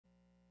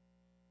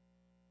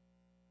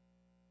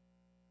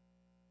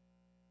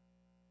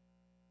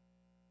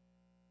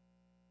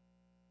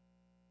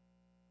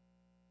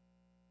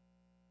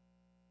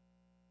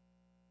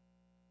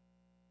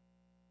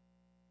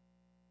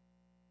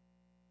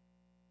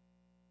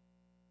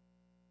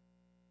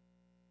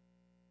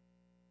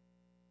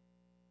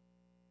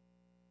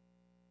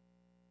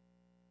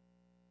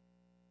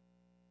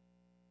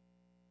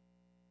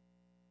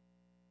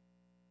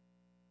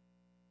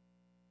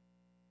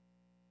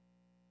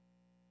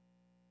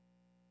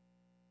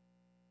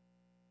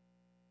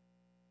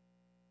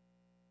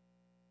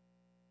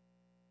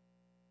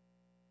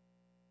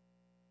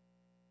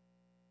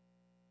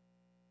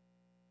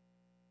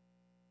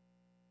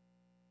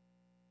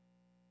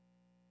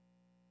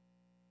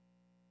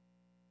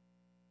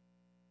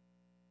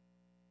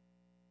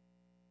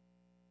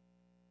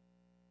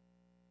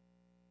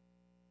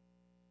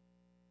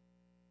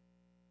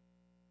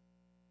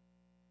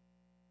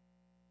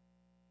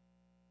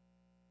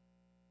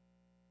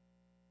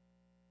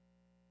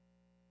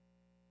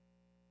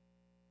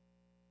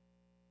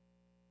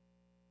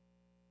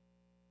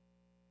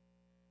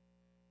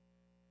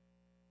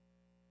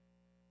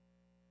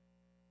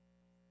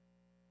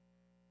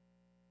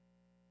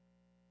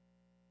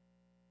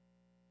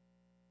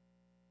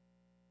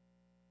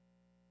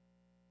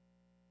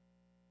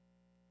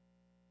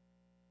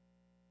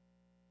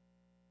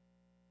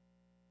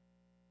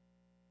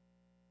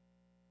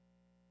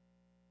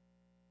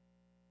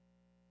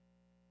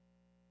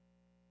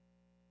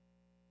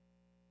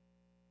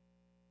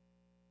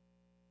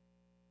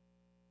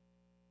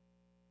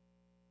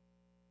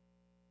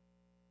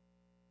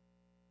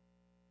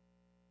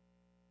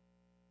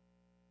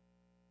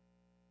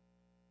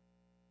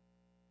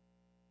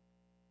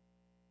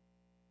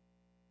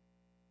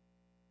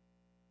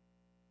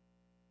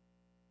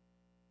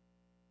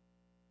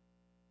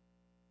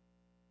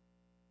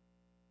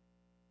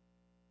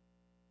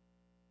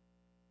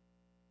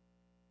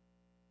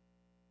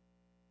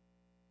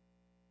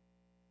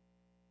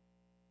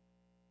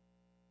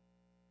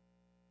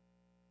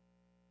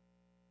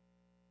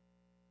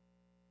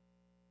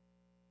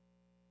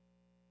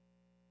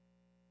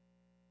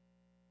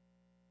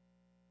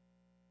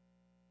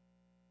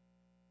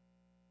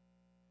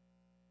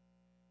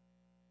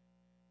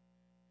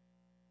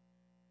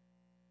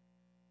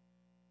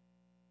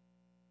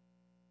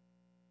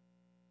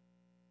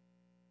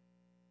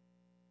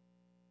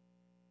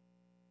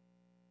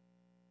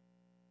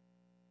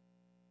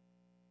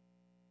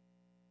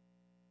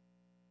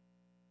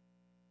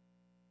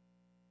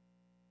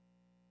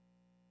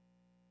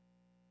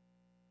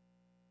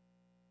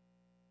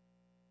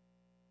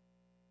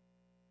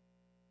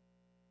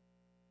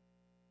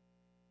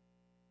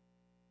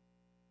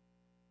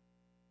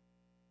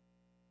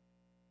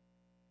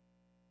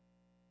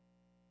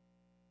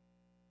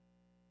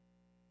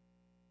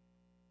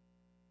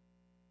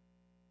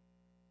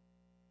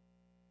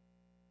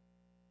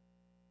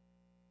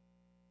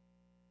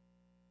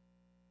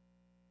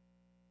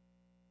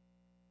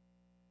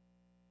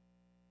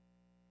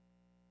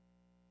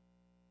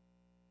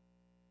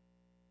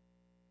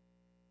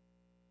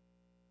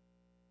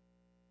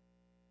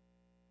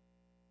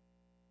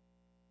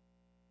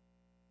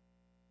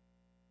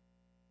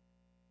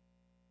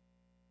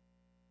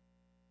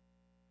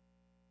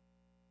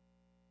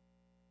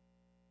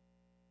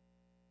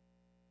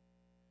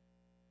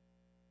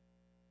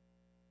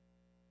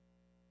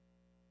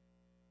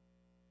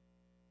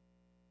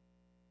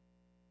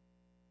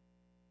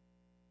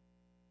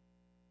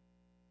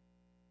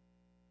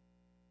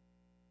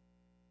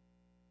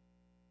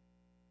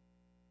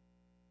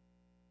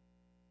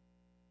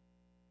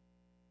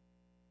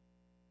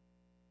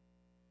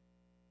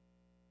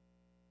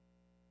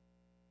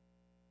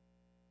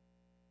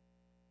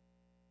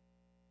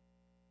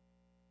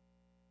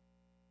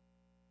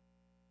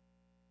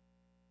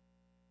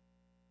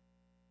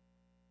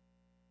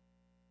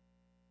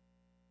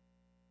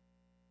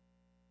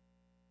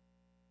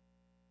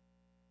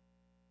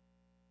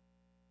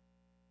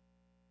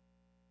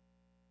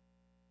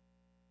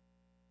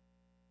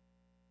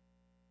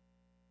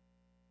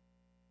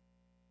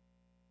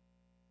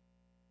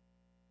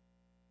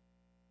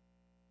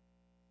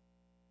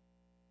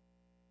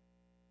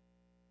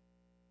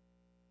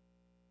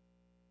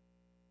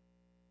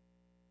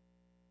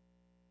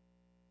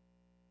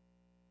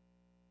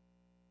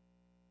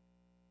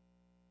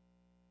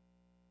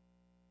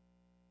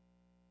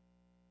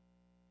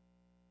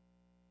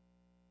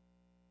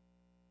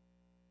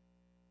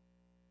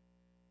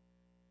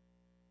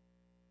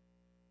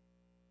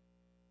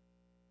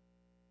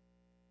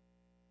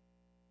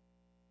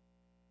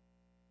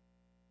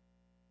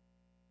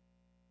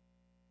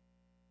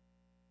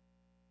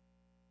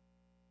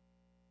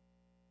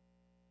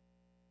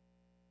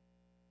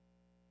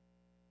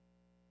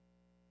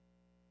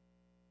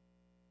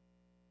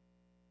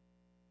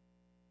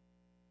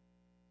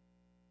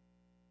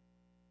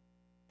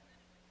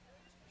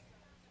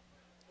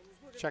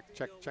check.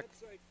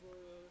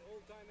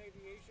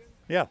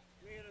 Yeah.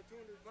 We had a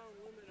 200-pound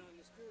limit on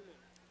the schooner.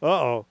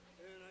 Uh-oh.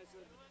 And I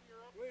said,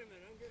 wait a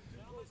minute, I'm getting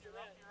too close to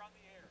that. You're on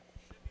the air.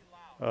 It should be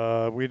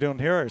loud. We don't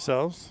hear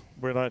ourselves.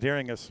 We're not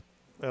hearing us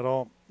at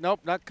all.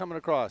 Nope, not coming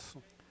across.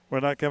 We're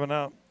not coming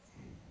out.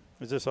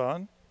 Is this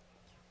on?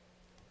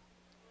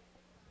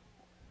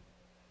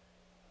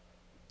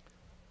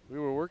 We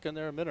were working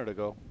there a minute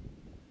ago.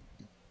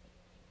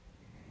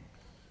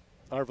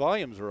 Our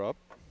volumes are up.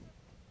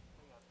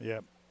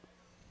 Yep.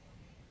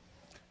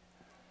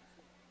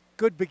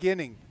 Good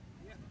beginning.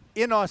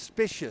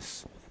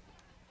 Inauspicious.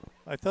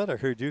 I thought I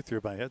heard you through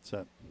my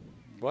headset.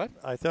 What?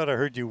 I thought I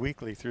heard you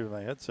weekly through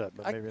my headset,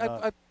 but maybe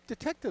not. I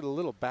detected a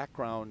little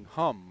background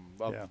hum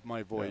of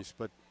my voice,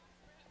 but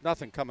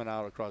nothing coming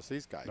out across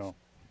these guys. No.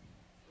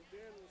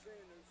 Dan was saying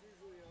there's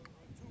usually a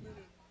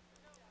 2-minute.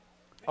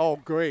 Oh,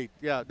 great.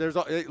 Yeah,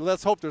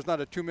 let's hope there's not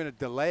a 2-minute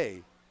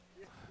delay.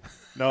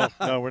 No,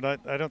 we're not.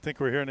 I don't think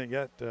we're hearing it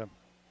yet,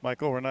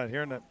 Michael. We're not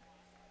hearing it.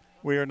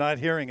 We are not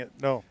hearing it.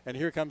 No. And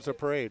here comes the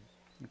parade.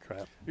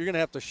 Crap. You're going to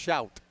have to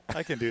shout.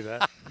 I can do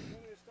that.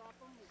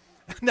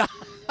 No.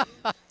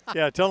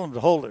 Yeah, tell them to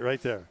hold it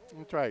right there.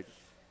 That's right.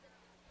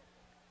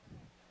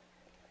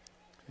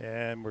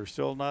 And we're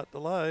still not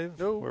live.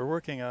 No. We're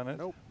working on it.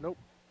 Nope.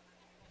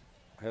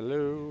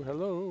 Hello.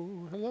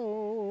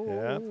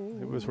 Yeah,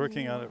 it was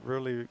working on it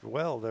really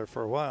well there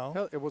for a while.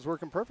 Hell, it was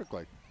working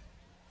perfectly.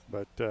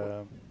 But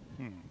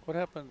What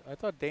happened? I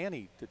thought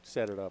Danny did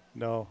set it up.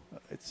 no,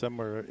 it's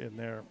somewhere in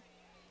there.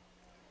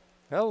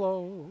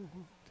 Hello.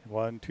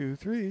 1, 2,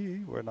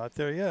 3. We're not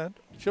there yet.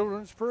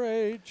 Children's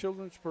parade.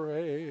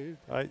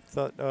 I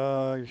thought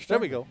you're There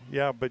we go.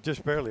 Yeah, but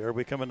just barely. Are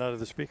we coming out of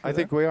the speaker? I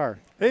think we are.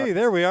 Hey,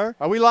 there we are.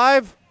 Are we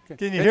live?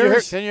 Can you hear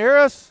us? Can you hear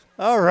us?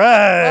 All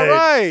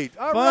right.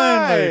 All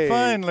right.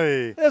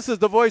 Finally. This is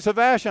the voice of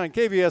Vashon,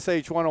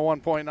 KVSH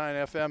 101.9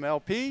 FM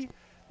LP,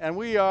 and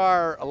we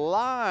are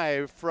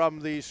live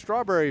from the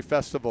Strawberry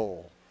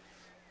Festival.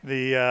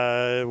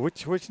 The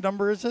which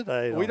number is it?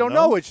 We don't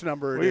know which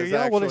number it is.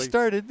 Yeah, actually. well, it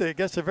started. I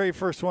guess the very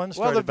first one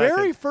started. Well, the back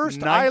very in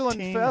first Island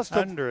 1900.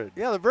 Festival.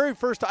 Yeah, the very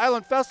first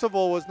Island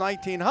Festival was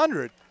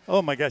 1900.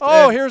 Oh my gosh!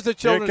 Oh, And here's the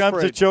children's Here comes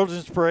parade. the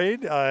children's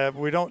parade.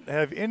 We don't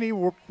have any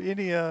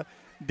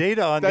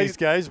data on these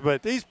guys,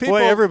 but these people,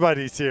 boy,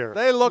 everybody's here.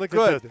 They look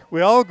good. At this.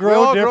 We all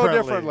grow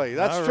differently.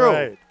 That's all true.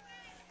 Right.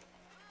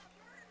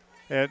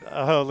 And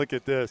oh, look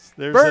at this.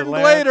 There's Burton a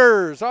land.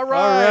 Bladers. All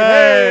right.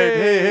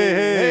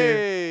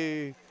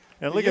 Hey.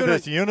 And look at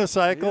this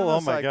unicycle.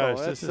 Oh my gosh,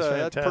 this is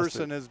fantastic. That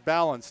person is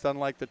balanced,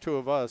 unlike the two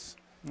of us.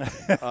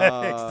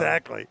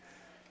 Exactly.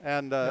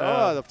 And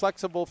the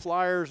flexible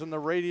flyers and the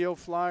radio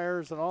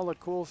flyers and all the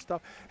cool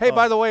stuff. Hey,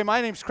 by the way, my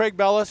name's Craig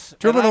Beles.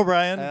 Truman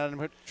O'Brien.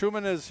 And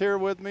Truman is here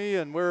with me,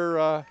 and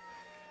we're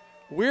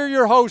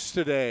your hosts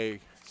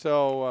today.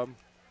 So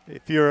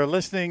if you're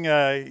listening,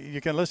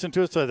 you can listen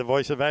to us at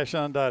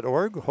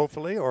thevoiceofvashon.org,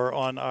 hopefully, or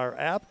on our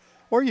app,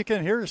 or you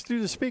can hear us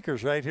through the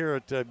speakers right here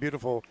at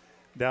beautiful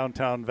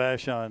downtown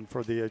Vashon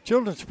for the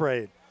children's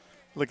parade.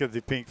 Look at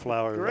the pink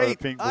flowers, great.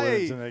 Pink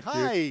birds. Isn't that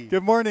Hi. cute?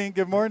 Good morning.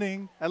 Good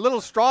morning. And little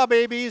straw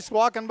babies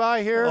walking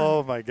by here.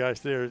 Oh my gosh,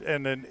 there's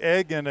and an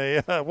egg and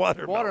a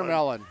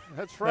watermelon.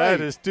 That's right.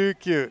 That is too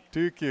cute.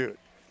 Too cute.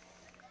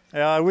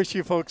 I wish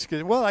you folks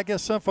could. Well, I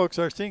guess some folks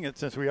are seeing it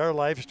since we are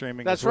live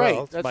streaming. That's as well.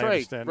 right. It's That's my right.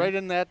 understanding. Right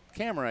in that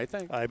camera, I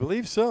think. I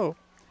believe so.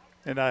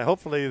 And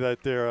hopefully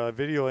that they're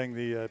videoing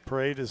the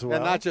parade as well.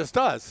 And not just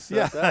us.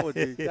 Yeah. That would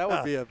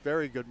be a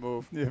very good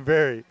move. Yeah,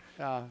 very.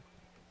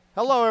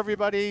 Hello,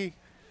 everybody.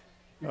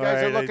 You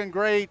guys are looking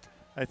great.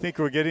 I think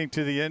we're getting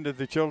to the end of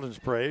the children's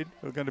parade.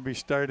 We're going to be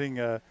starting.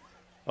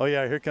 Oh,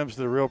 yeah, here comes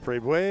the real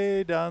parade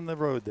way down the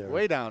road there.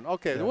 Way down.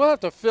 Okay, Yeah. we'll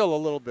have to fill a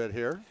little bit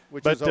here,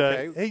 which is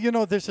okay. Hey,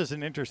 this is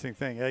an interesting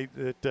thing.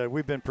 That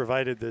we've been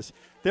provided this.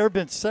 There have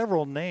been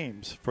several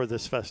names for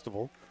this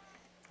festival.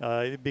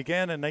 It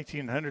began in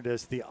 1900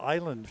 as the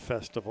Island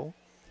Festival.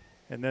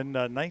 And then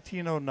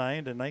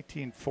 1909 to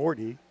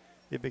 1940,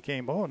 it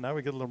became, now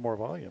we get a little more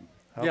volume.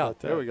 How about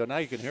that? There we go. Now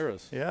you can hear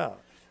us. Yeah.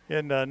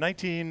 In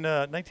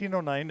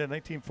 1909 to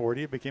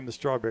 1940, it became the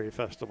Strawberry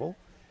Festival.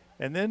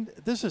 And then,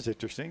 this is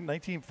interesting,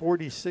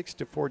 1946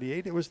 to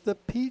 48, it was the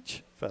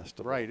Peach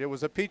Festival. Right. It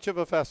was a peach of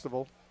a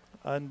festival.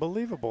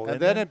 Unbelievable. And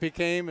then it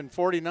became, in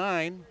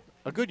 49,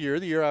 a good year,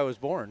 the year I was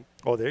born.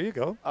 Oh, there you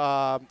go.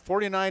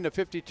 49 to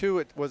 52,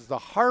 it was the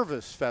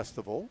Harvest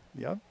Festival.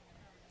 Yeah.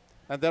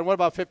 And then what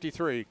about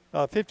 53?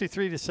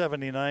 53 to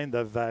 79,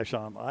 the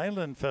Vashon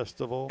Island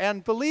Festival.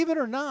 And believe it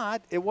or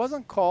not, it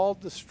wasn't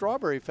called the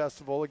Strawberry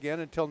Festival again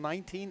until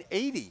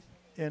 1980.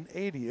 In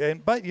 80.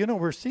 But,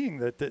 we're seeing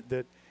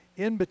that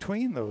in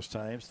between those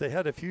times, they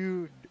had a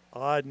few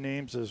odd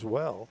names as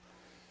well.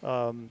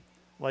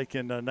 Like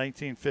in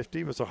 1950,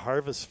 it was a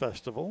Harvest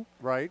Festival.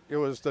 Right. It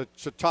was the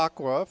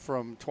Chautauqua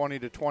from 20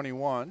 to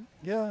 21.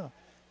 Yeah.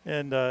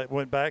 And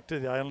went back to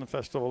the Island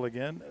Festival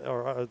again,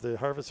 or the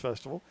Harvest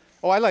Festival.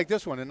 Oh, I like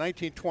this one. In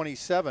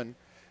 1927,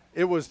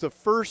 It was the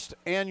first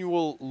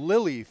annual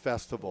Lily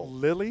Festival.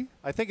 Lily?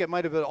 I think it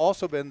might have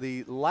also been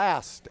the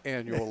last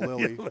annual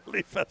Lily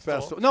Lily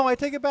Festival. No, I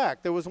take it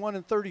back. There was one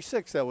in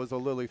 36 that was a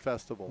Lily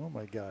Festival. Oh,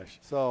 my gosh.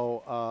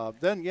 So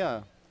then,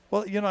 yeah.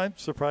 Well, you know, I'm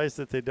surprised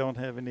that they don't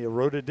have any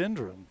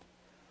rhododendron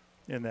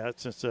in that,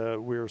 since they're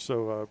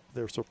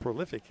so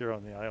prolific here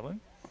on the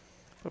island.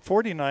 But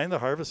 49, the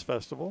Harvest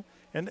Festival,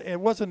 and it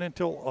wasn't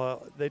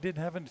until they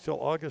didn't have it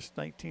until August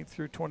 19th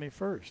through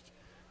 21st.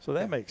 So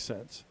that makes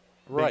sense.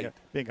 Right.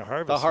 Being a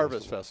harvest. The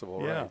Harvest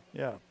Festival, yeah,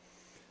 right.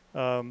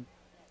 Yeah.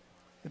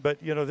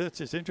 But, you know,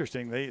 this is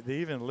interesting. They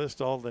even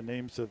list all the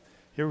names of,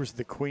 here was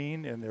the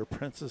Queen and their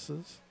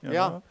princesses. You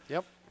know?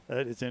 Yep.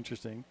 That is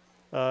interesting.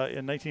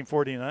 In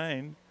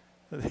 1949,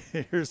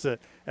 here's an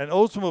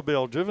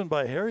Oldsmobile driven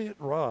by Harriet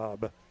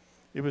Robb.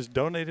 It was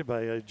donated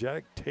by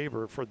Jack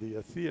Tabor for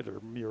the theater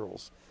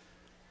murals.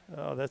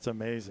 Oh, that's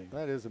amazing.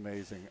 That is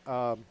amazing.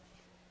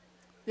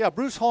 Yeah,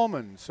 Bruce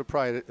Holman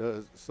supplied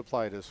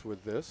us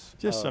with this.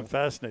 Just some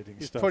fascinating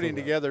he's stuff. He's putting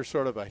about together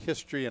sort of a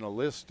history and a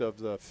list of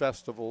the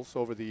festivals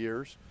over the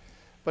years.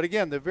 But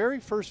again, the very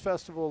first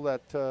festival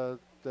that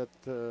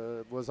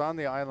was on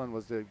the island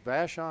was the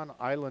Vashon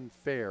Island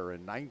Fair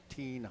in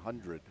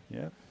 1900.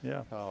 Yeah,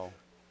 yeah. Oh.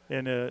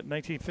 In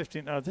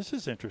 1959, now this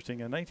is interesting.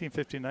 In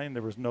 1959,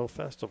 there was no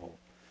festival.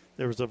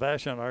 There was a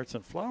Vashon Arts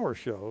and Flower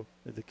Show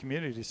at the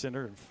Community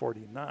Center in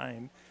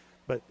 49,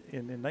 but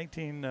in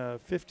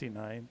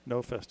 1959,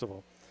 no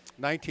festival.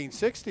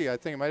 1960, I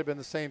think it might have been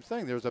the same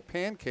thing. There was a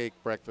pancake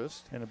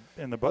breakfast. And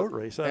a boat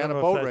race. And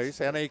a boat race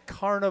and a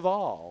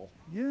carnival.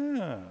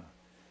 Yeah.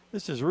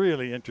 This is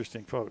really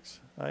interesting, folks.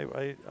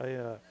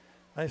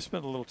 I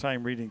spent a little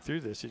time reading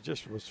through this. It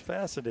just was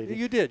fascinating.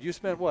 You did. You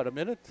spent, what, a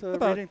minute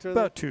reading through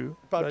about that? two.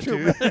 About 2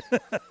 minutes.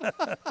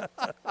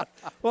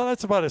 Well,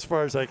 that's about as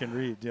far as I can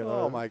read. You know.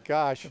 Oh, my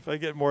gosh. If I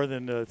get more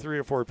than 3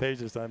 or 4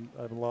 pages, I'm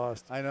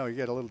lost. I know. You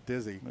get a little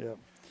dizzy. Yeah.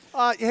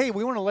 Hey,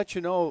 we want to let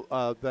you know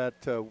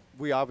that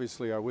we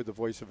obviously are with the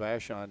Voice of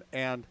Vashon,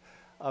 and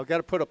I've got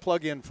to put a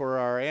plug in for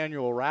our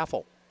annual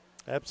raffle.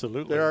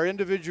 Absolutely. There are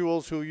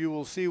individuals who you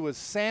will see with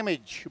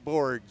sandwich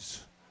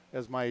boards,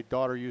 as my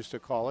daughter used to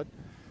call it.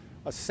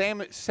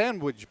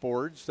 Sandwich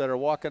boards that are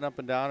walking up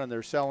and down, and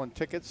they're selling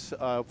tickets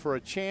for a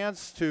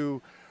chance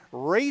to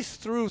race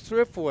through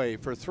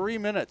Thriftway for 3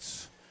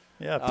 minutes.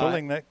 Yeah,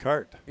 pulling that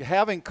cart.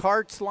 Having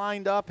carts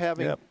lined up,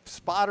 having Yep.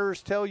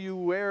 spotters tell you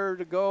where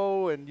to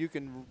go, and you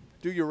can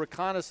do your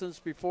reconnaissance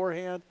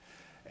beforehand.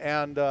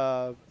 And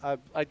I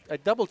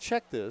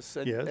double-checked this,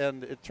 and, Yes.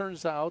 and it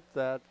turns out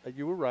that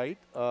you were right.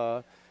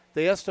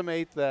 They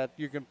estimate that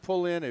you can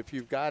pull in, if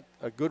you've got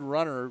a good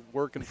runner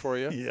working for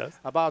you, Yes.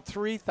 about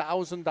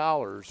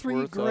 $3,000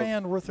 $3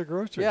 grand worth of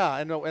groceries. Yeah,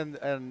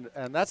 and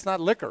that's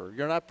not liquor.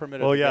 You're not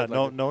permitted. Oh to yeah, get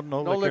no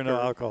liquor. liquor, no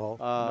alcohol,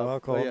 no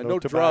alcohol, yeah, no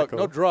tobacco,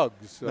 no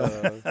drugs.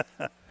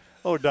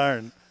 Oh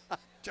darn!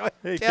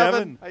 Hey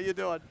Kevin, how you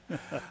doing?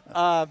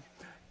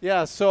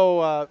 Yeah,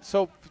 so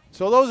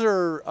those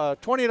are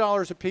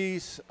 $20 a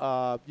piece.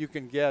 You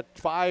can get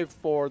 5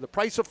 for the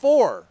price of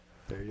 4.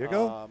 There you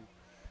go.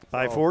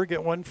 Buy 4,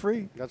 get 1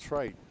 free. That's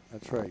right.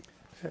 That's right.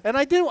 And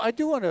I do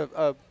want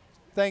to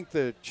thank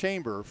the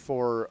chamber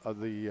for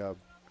the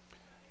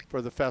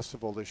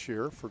festival this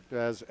year.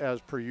 As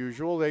per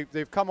usual,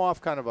 they've come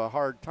off kind of a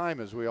hard time,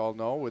 as we all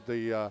know, with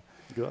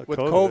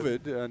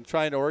COVID and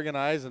trying to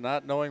organize and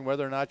not knowing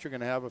whether or not you're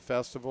going to have a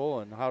festival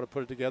and how to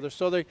put it together.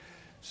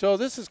 So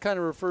this is kind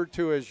of referred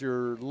to as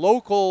your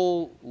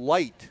local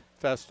light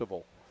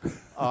festival.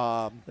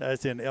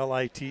 That's in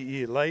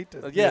LITE, light.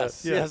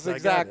 Yes, I got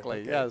exactly.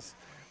 it. Okay. Yes.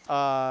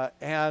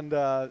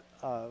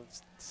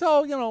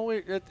 So, you know,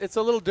 it's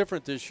a little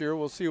different this year.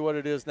 We'll see what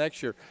it is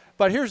next year.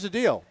 But here's the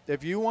deal.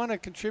 If you want to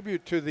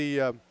contribute to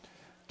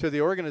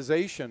the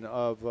organization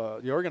of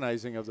the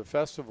organizing of the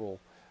festival,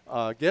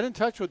 get in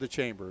touch with the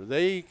chamber.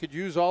 They could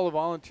use all the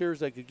volunteers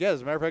they could get.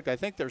 As a matter of fact, I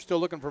think they're still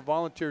looking for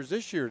volunteers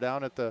this year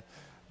down at the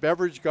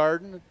Beverage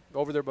Garden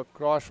over there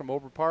across from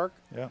Ober Park.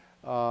 Yeah.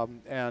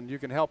 And you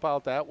can help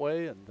out that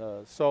way.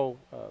 And so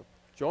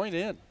join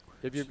in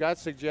if you've got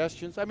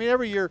suggestions. I mean,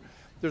 every year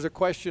there's a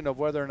question of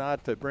whether or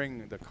not to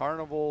bring the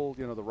carnival,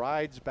 you know, the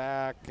rides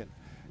back.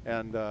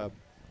 And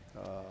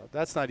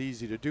that's not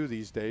easy to do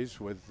these days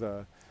with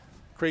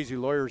crazy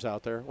lawyers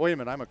out there. Wait a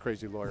minute, I'm a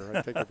crazy lawyer.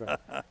 I take it back.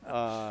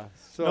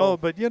 No,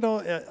 but, you know,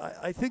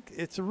 I think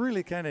it's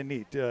really kind of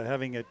neat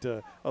having it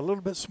a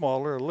little bit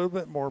smaller, a little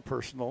bit more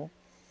personal.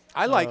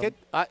 I like it.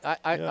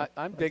 Yeah,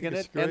 I'm digging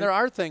it. great. And there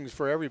are things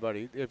for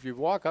everybody. If you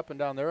walk up and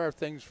down, there are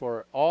things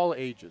for all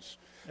ages.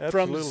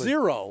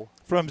 Absolutely.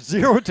 From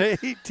 0 to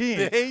 18.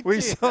 To 18. We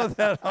saw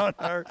that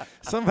on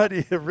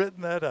somebody had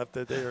written that up,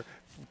 that they are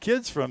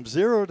kids from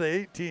 0 to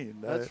 18.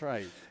 That's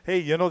right. Hey,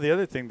 you know, the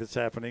other thing that's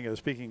happening,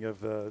 speaking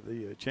of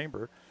the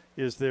chamber,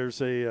 is there's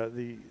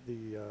the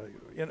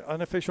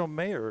unofficial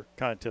mayor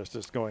contest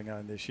that's going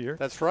on this year.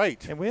 That's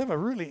right. And we have a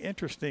really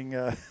interesting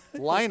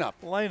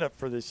lineup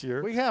for this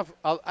year. We have,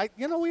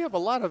 we have a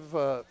lot of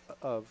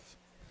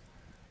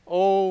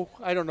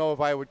I don't know if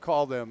I would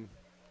call them.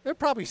 They're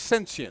probably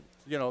sentient.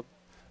 You know,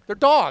 They're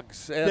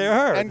dogs and, They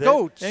are. and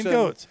goats. And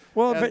goats.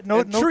 Well, and, but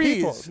no trees.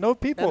 people. No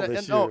people and,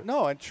 this and year.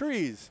 No, and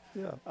trees.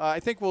 Yeah. I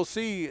think we'll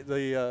see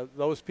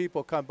those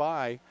people come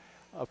by.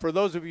 For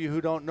those of you who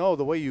don't know,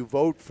 the way you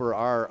vote for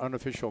our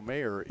unofficial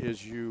mayor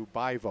is you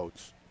buy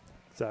votes.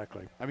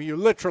 Exactly. I mean, you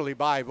literally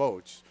buy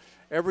votes.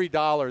 Every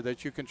dollar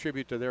that you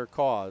contribute to their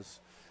cause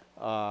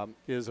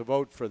is a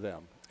vote for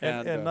them.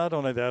 And not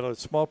only that, a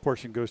small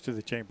portion goes to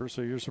the chamber,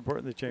 so you're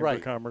supporting the Chamber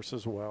of Commerce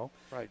as well.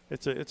 Right.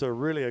 It's a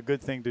really a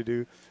good thing to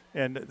do,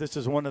 and this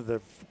is one of the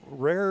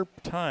rare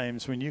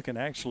times when you can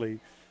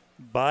actually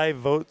buy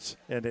votes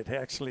and it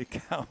actually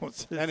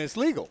counts. And it's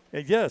legal.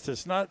 Yes,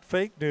 it's not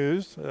fake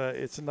news.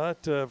 It's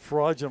not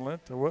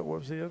fraudulent. What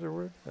was the other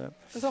word?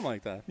 Something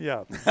like that.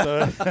 Yeah.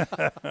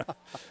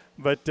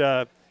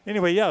 But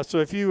anyway, yeah. So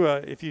if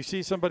you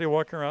see somebody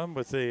walking around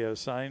with a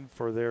sign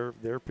for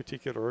their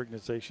particular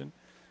organization,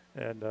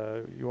 and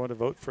you want to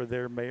vote for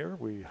their mayor,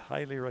 we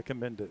highly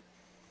recommend it.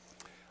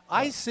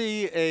 I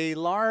see a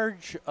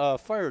large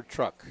fire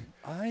truck.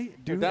 I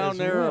do down as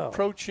there well.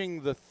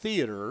 approaching the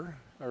theater,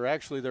 or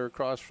actually they're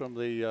across from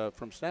the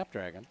from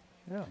Snapdragon.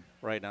 Yeah.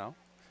 Right now.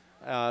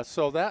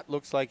 So that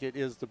looks like it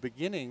is the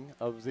beginning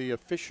of the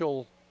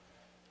official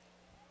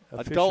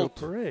adult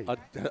parade.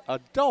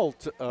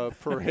 Adult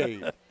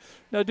parade.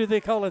 Now, do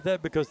they call it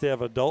that because they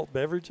have adult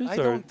beverages? I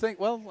don't think.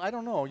 Well, I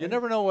don't know. You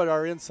never know what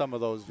are in some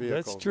of those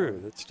vehicles. That's true.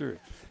 That's true.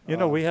 You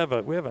know, we have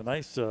a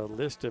nice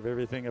list of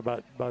everything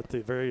about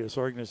the various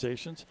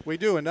organizations. We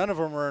do, and none of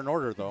them are in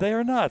order, though. They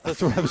are not.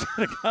 That's what I was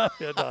going to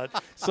comment on.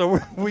 So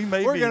we're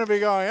going to be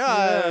going.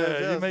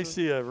 You may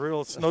see a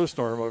real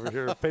snowstorm over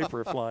here,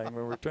 paper flying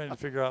when we're trying to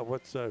figure out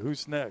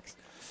who's next.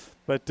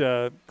 But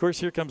of course,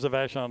 here comes the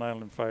Vashon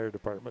Island Fire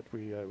Department.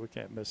 We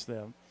can't miss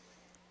them.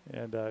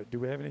 And do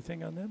we have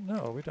anything on them?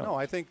 No, we don't. No,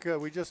 I think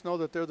we just know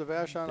that they're the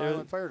Vashon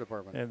Island Fire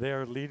Department, and they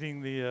are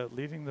leading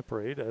the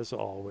parade as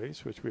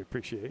always, which we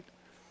appreciate.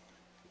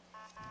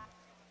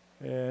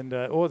 And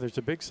there's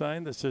a big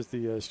sign that says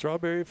the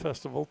Strawberry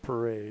Festival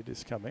Parade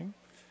is coming.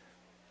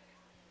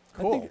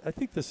 Cool. I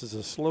think this is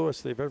the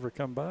slowest they've ever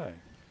come by.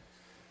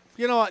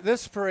 You know,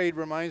 this parade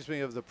reminds me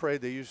of the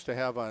parade they used to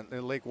have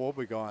in Lake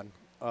Wobegon.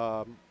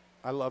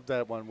 I love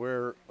that one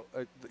where,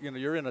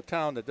 you're in a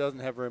town that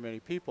doesn't have very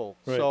many people.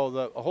 Right. So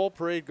the whole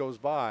parade goes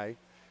by,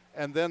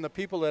 and then the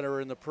people that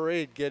are in the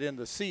parade get in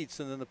the seats,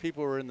 and then the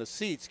people who are in the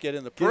seats get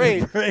in the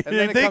parade, and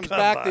then it comes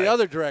back the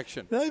other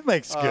direction. That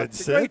makes good it's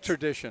sense. a great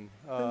tradition.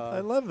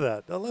 I love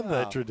that. I love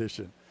that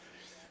tradition.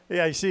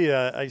 Yeah, I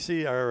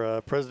see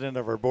our president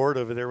of our board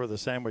over there with a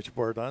sandwich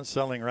board on,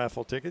 selling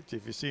raffle tickets.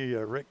 If you see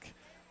Rick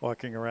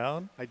walking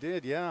around. I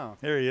did, yeah.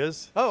 There he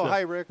is. Oh,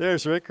 hi, Rick.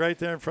 There's Rick right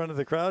there in front of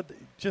the crowd.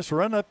 Just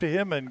run up to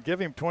him and give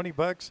him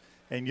 $20,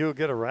 and you'll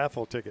get a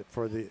raffle ticket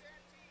for the.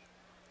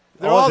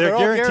 They're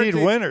guaranteed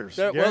winners.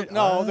 They're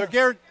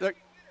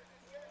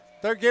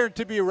guaranteed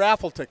to be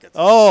raffle tickets.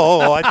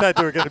 Oh, I thought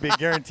they were going to be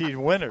guaranteed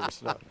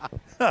winners.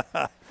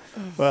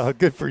 Well,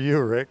 good for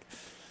you, Rick.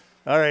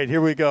 All right,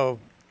 here we go.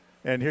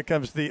 And here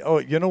comes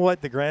you know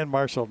what? The Grand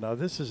Marshal. Now,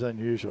 this is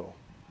unusual.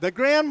 The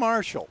Grand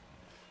Marshal.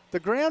 The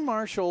Grand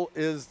Marshal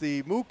is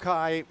the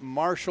Mukai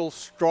Marshal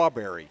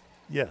Strawberry.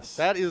 Yes.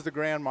 That is the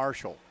Grand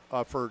Marshal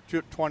for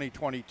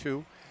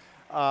 2022.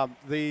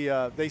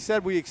 They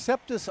said, we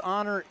accept this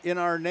honor in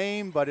our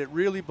name, but it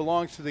really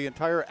belongs to the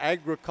entire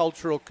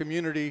agricultural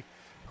community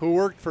who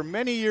worked for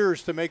many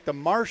years to make the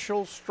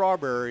Marshal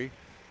Strawberry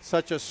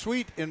such a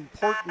sweet,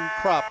 important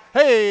crop.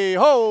 Hey,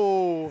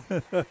 ho!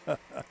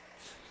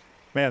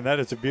 Man, that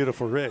is a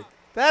beautiful rig.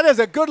 That is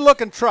a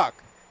good-looking truck.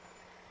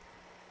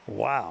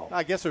 Wow.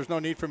 I guess there's no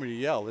need for me to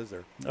yell, is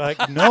there?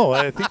 No,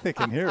 I think they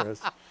can hear us.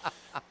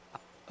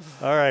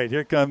 All right,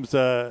 here comes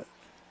the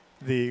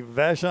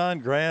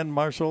Vashon Grand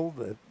Marshal,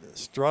 the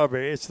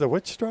strawberry. It's the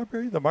which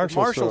strawberry? The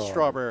Marshal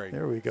Strawberry.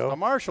 There we go. The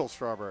Marshal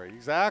Strawberry,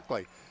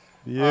 exactly.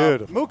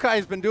 Beautiful.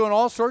 Mukai's been doing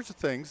all sorts of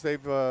things.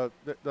 They've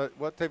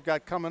what they've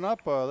got coming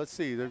up. Let's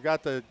see. They've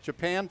got the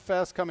Japan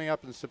Fest coming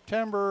up in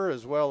September,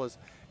 as well as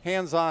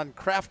hands-on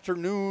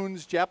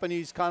crafternoons,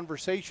 Japanese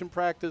conversation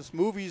practice,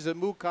 movies at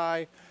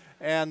Mukai,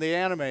 and the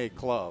Anime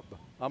Club,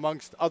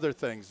 amongst other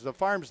things. The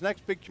farm's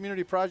next big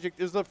community project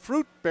is the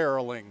fruit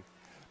barreling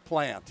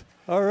plant.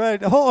 All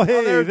right. Oh,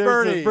 hey, there's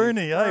Bernie.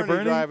 Bernie. Hi,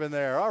 Bernie. Driving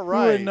there. All Who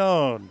right. would have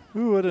known?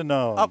 Who would have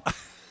known?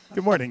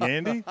 Good morning,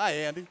 Andy. Hi,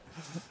 Andy.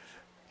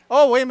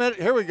 Oh, wait a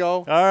minute. Here we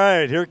go. All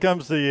right. Here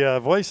comes the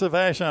Voice of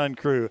Vashon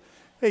crew.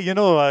 Hey,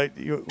 whoa.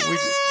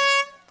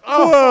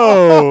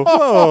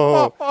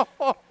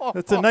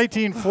 That's a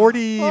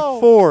 1940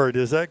 Ford.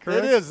 Is that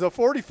correct? It is the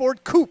 40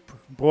 Ford Coupe.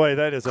 Boy,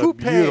 that is Coupe.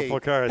 a beautiful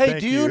car. Hey,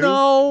 Thank do you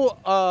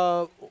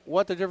know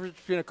what the difference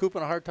between a coupe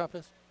and a hardtop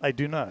is? I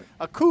do not.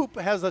 A coupe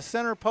has a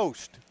center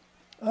post.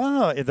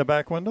 Oh, in the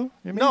back window?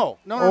 You mean? No,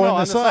 on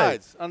the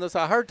sides. On the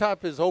side.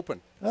 Hardtop is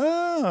open.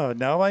 Oh,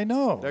 now I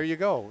know. There you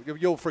go.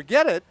 You'll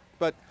forget it,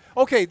 but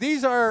okay.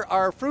 These are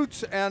our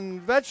fruits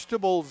and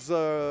vegetables.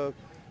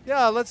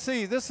 Let's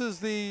see. This is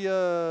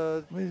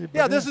the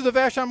this is the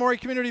Vashon Maury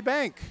Community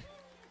Bank.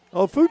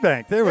 Oh, food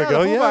bank. There we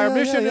go. Our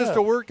mission is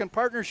to work in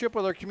partnership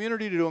with our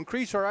community to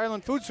increase our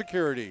island food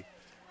security.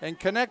 and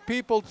connect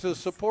people to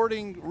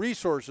supporting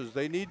resources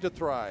they need to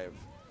thrive.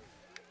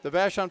 The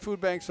Vashon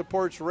Food Bank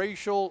supports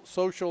racial,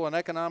 social, and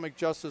economic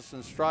justice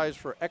and strives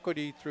for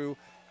equity through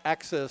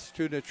access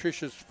to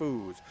nutritious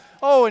foods.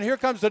 Oh, and here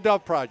comes the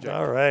Dove Project.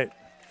 All right.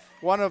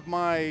 One of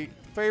my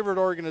favorite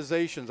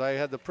organizations. I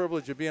had the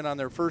privilege of being on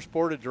their first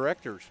board of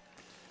directors.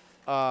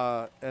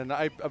 And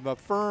I'm a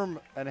firm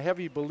and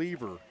heavy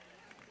believer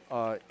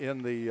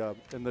in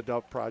the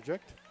Dove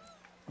Project.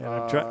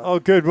 Oh,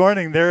 good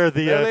morning. There are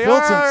the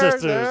Filson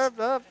sisters.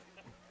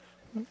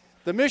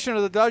 The mission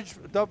of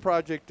the Dove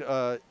Project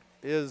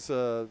is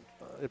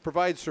it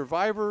provides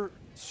survivor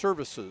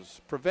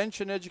services,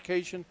 prevention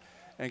education,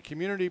 and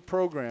community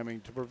programming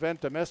to prevent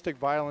domestic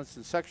violence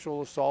and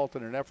sexual assault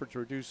in an effort to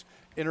reduce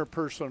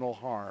interpersonal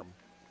harm.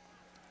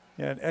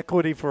 Yeah, and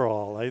equity for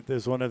all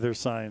is one of their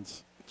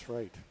signs. That's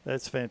right.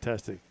 That's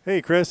fantastic.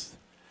 Hey, Chris.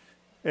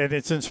 And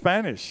it's in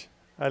Spanish.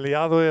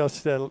 Aliado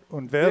es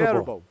un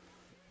verbo.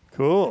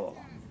 Cool.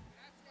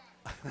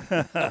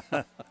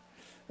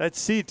 That's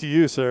C to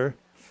you, sir.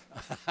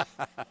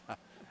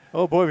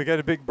 Oh, boy, we got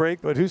a big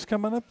break. But who's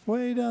coming up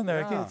way down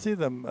there? I can't see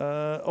them.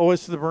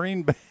 It's the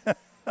Marine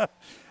Band.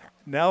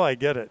 Now I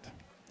get it.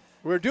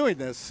 We're doing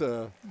this.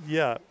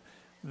 Yeah.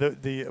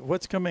 The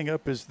what's coming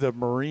up is the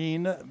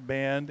Marine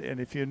Band. And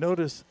if you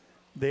notice,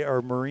 they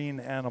are marine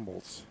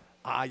animals.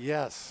 Ah,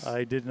 yes.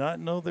 I did not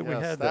know that we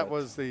had that.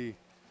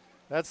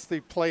 That's the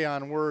play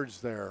on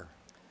words there.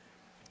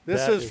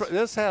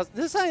 This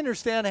I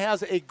understand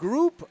has a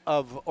group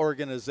of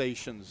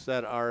organizations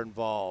that are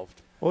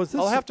involved. Oh, is this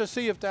I'll have to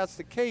see if that's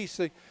the case.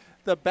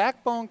 The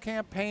Backbone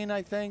Campaign,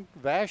 I think,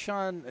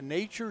 Vashon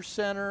Nature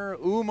Center,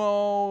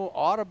 UMO,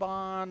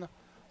 Audubon,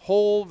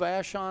 Whole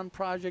Vashon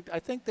Project. I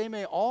think they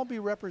may all be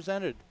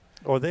represented.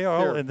 Oh, they are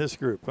all here. in this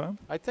group, huh?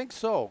 I think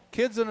so.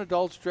 Kids and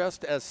adults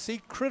dressed as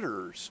sea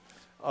critters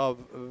of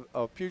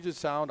Puget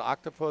Sound,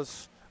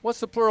 octopus. What's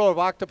the plural of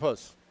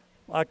octopus?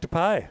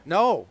 Octopi.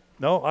 No,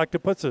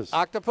 octopuses.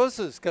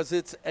 Octopuses, because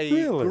it's a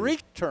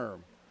Greek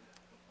term,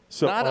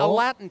 so not a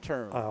Latin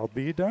term. I'll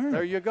be darned.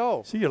 There you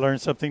go. See, you learn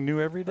something new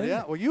every day.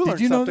 Yeah, well, you learn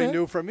something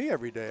new from me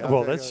every day.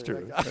 Well, that's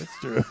true. That's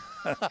true.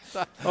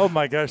 Oh,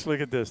 my gosh,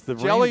 look at this. The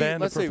Marine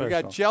Band let's see, we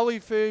got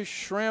jellyfish,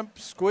 shrimp,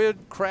 squid,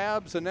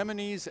 crabs,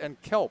 anemones,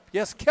 and kelp.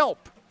 Yes,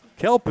 kelp.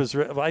 Kelp is,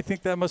 I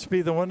think that must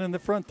be the one in the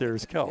front there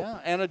is kelp. Yeah,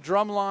 and a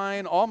drum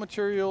line, all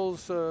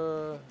materials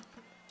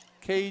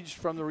caged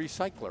from the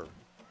recycler.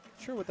 Not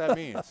sure what that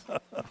means.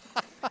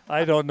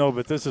 I don't know,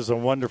 but this is a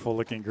wonderful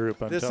looking group.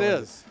 This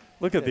is.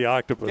 Look at the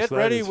octopus.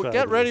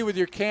 Get ready with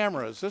your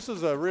cameras. This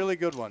is a really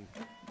good one.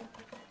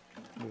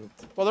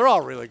 Well, they're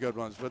all really good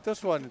ones, but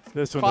this one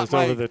is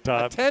over the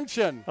top.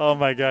 Attention. Oh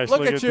my gosh!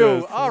 Look at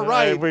you. This. All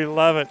right. We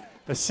love it.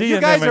 You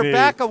guys are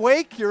back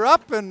awake. You're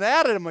up and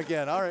at them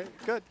again. All right.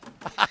 Good.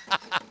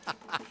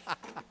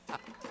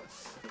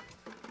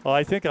 Oh,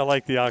 I think I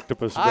like the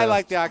octopus best. I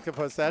like the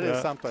octopus. That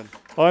is something.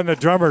 Oh, and the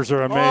drummers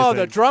are amazing. Oh,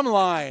 the drum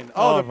line.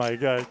 Oh my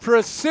gosh.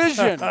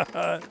 Precision.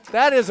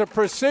 That is a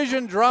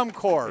precision drum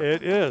corps.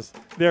 It is.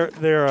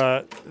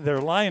 Their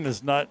line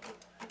is not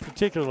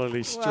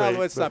particularly straight.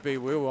 Well, let's not be.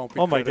 We won't be.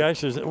 Oh my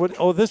gosh!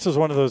 This is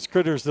one of those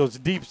critters, those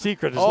deep sea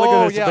critters. Oh, look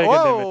at this yeah. big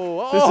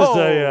Whoa, This is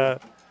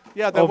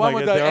a. The one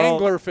with the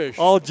anglerfish.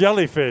 All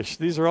jellyfish.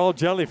 These are all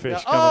jellyfish.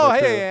 Yeah. Coming up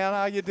hey, here. Anna,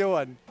 how you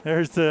doing?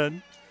 There's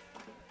the.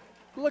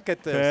 Look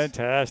at this.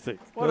 Fantastic.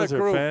 Those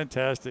are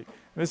fantastic.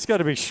 This got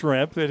to be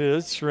shrimp. It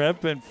is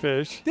shrimp and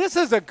fish. This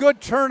is a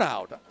good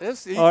turnout.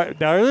 Now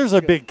there's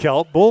a big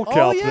kelp, bull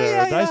kelp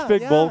there. Nice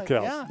big bull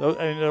kelp. Yeah.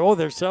 And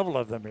there's several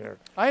of them here.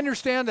 I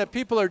understand that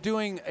people are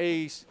doing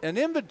an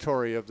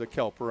inventory of the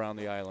kelp around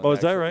the island. Oh, is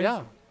that right?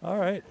 Yeah. All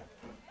right.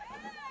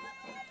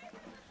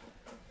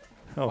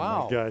 Oh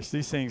wow. My gosh,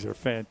 these things are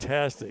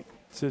fantastic.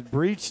 It's a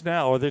breach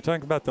now. Or they're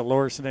talking about the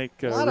Lower Snake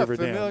River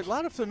Dam. A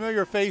lot of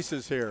familiar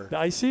faces here.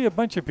 I see a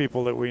bunch of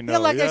people that we know. Yeah,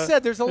 like I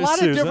said, there's a lot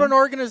of different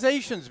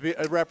organizations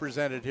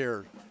represented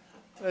here.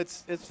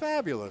 It's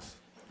fabulous.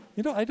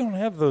 You know, I don't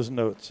have those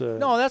notes.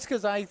 No, that's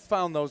because I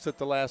found those at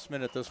the last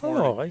minute this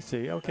morning. Oh, I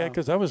see. Okay,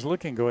 because I was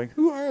looking, going,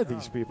 who are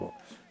these people?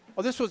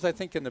 Oh, this was, I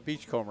think, in the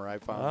Beachcomber I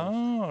found.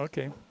 Oh,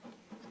 okay.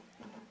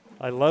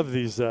 I love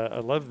these. I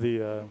love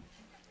the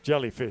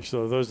jellyfish,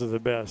 though. Those are the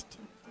best.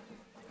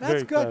 That's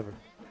Very good. Clever.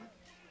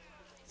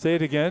 Say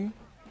it again.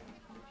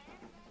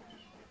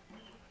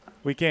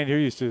 We can't hear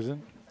you,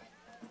 Susan.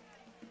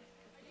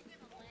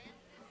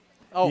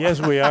 Oh. Yes,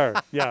 we are.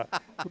 Yeah.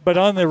 But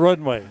on the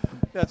runway.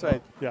 That's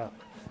right. Yeah.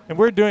 And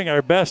we're doing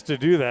our best to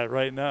do that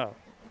right now.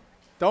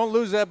 Don't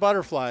lose that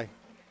butterfly.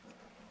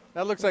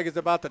 That looks like it's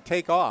about to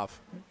take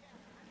off.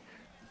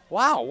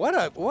 Wow, what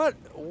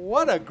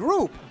a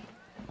group.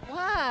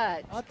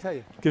 What? I'll tell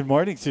you. Good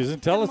morning,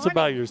 Susan. Tell us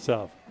about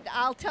yourself.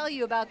 I'll tell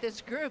you about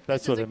this group.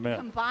 That's this what is it meant. a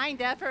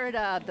combined effort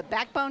of the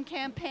Backbone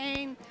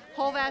Campaign,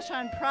 Whole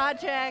Vashon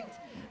Project,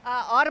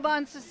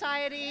 Audubon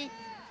Society,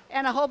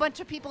 and a whole bunch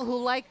of people who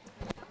like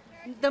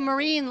the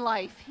marine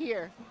life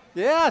here.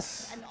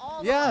 Yes. And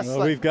all Yes. Well,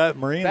 like- we've got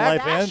marine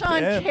Back- life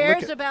Vashon and cares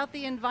look at- about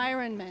the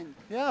environment.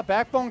 Yeah,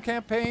 Backbone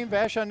Campaign,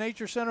 Vashon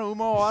Nature Center,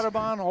 Umo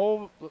Audubon,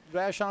 whole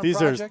Vashon these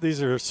project.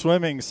 are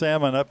swimming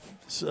salmon up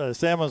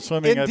salmon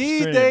swimming Indeed,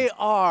 upstream. they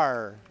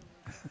are.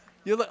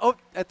 You look, oh,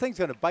 that thing's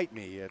going to bite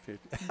me. If you,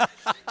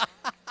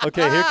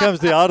 Okay, here comes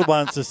the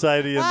Audubon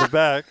Society in the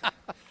back.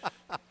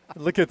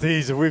 Look at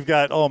these. We've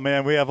got, oh,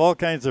 man, we have all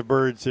kinds of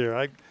birds here.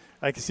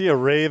 I can see a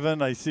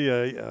raven. I see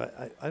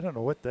I don't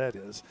know what that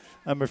is.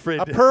 I'm afraid.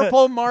 a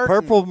purple martin.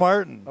 Purple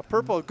martin. A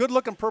purple,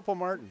 good-looking purple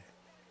martin.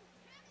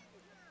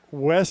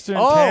 Western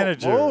Oh,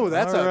 tanager. oh,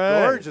 that's All a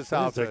right. gorgeous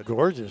That's a outfit.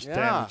 gorgeous Yeah,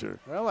 tanager.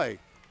 really.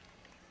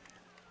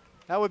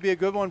 That would be a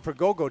good one for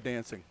go-go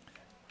dancing.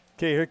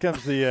 Okay, here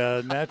comes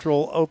the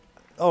natural.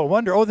 Oh,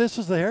 wonder. Oh, this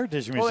is the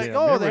Heritage Museum.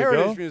 Oh, Here the we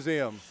Heritage go.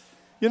 Museum.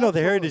 You know, the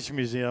Absolutely. Heritage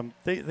Museum,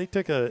 they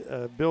took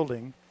a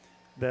building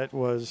that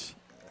was,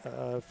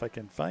 if I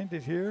can find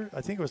it here,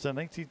 I think it was in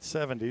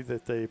 1970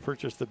 that they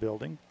purchased the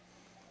building.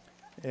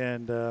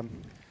 And,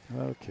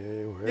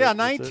 okay. Where Yeah, is it?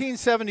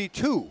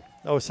 1972.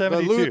 Oh,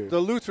 72. The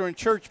Lutheran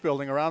Church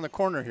building around the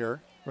corner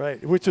here.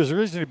 Right, which was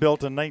originally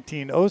built in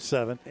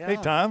 1907. Hey,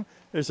 Yeah. Tom,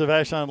 there's the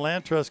Vashon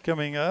Land Trust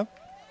coming up.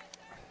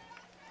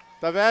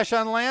 The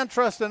Vashon Land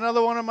Trust,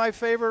 another one of my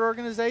favorite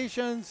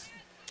organizations.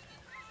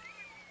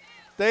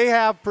 They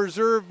have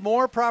preserved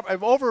more property.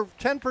 Over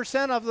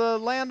 10% of the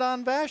land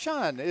on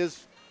Vashon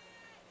is.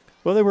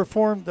 Well, they were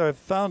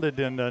founded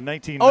in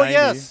 1990. Oh,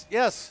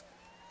 yes.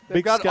 They've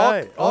Big got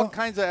Sky. all Oh.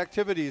 kinds of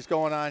activities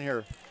going on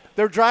here.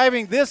 They're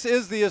driving. This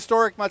is the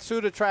historic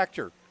Matsuda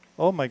tractor.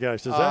 Oh, my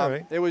gosh, is that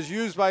right? It was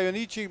used by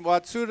Onichi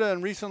Matsuda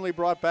and recently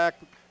brought back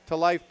to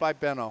life by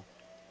Benno.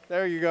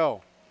 There you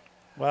go.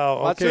 Wow,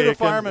 okay. Matsuda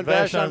Farm and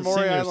Vashon Vashon Maury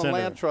Senior Island Center.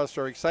 Land Trust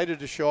are excited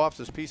to show off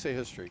this piece of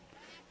history.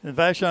 And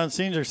Vashon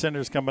Senior Center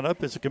is coming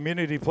up. It's a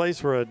community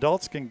place where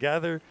adults can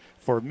gather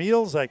for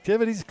meals,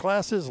 activities,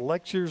 classes,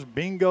 lectures,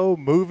 bingo,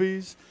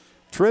 movies,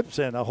 trips,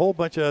 and a whole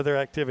bunch of other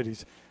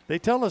activities. They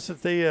tell us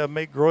that they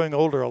make growing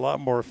older a lot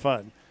more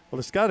fun. Well,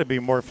 it's got to be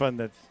more fun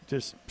than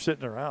just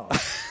sitting around.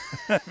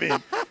 I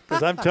mean,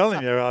 because I'm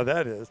telling you how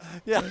that is.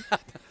 Yeah.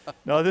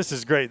 No, this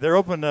is great. They're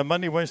open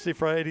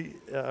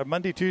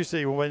Monday,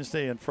 Tuesday,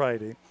 Wednesday, and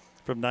Friday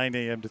from 9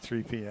 a.m. to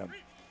 3 p.m.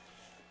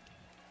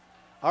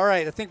 All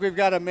right, I think we've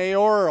got a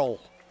mayoral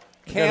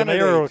Got a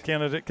candidate. mayoral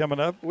candidate coming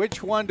up.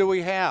 Which one do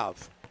we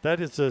have? That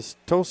is a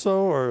Toso,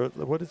 or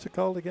what is it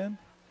called again?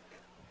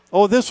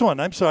 Oh, this one.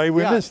 I'm sorry.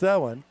 We Yeah. missed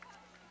that one.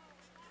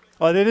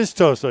 Oh, it is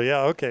Toso.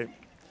 Yeah, okay.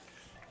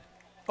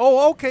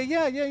 Oh, okay.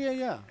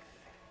 Yeah.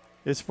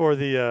 It's for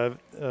the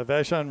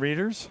Vashon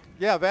readers.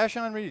 Yeah,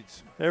 Vashon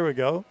Reeds. There we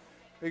go.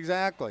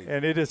 Exactly.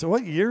 And it is,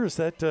 what year is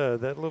that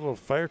that little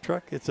fire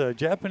truck? It's a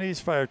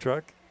Japanese fire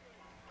truck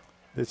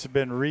that's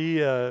been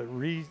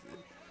reconditioned.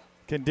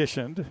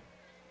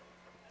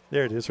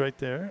 There it is right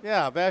there.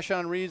 Yeah,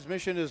 Vashon Reeds'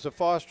 mission is to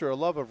foster a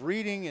love of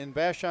reading in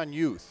Vashon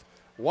youth.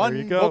 you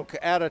One go. book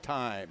at a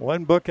time.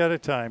 One book at a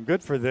time.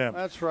 Good for them.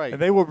 That's right.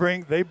 And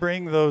they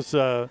bring those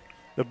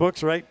the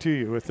books right to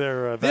you with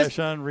their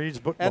Vashon Reads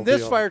bookmobile. And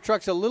this fire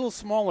truck's a little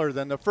smaller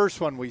than the first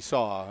one we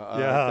saw.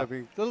 Yeah.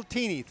 The little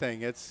teeny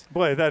thing.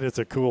 Boy, that is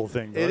a cool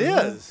thing. It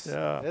isn't is.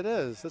 Yeah. It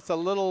is. It's a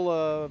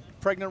little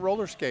pregnant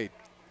roller skate.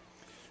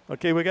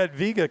 Okay, we got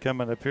Vega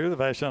coming up here, the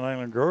Vashon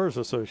Island Growers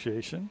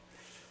Association.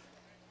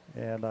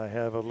 And I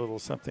have a little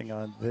something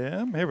on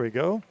them. Here we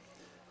go.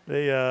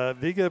 They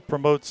Vega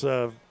promotes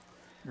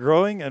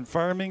growing and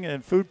farming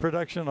and food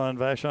production on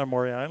Vashon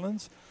Maury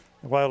Islands,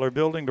 while they're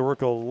building to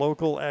work a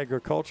local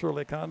agricultural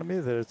economy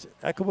that is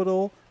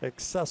equitable,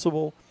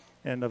 accessible,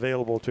 and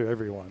available to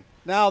everyone.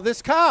 Now,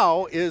 this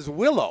cow is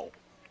Willow.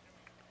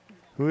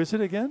 Who is it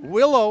again?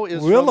 Willow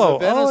is Willow.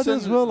 from the Oh, it Venison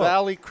is Willow.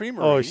 Valley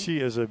Creamery. Oh, she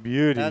is a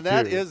beauty, and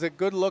that too. is a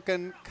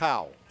good-looking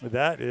cow.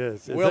 That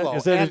is. Willow.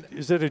 Is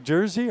it a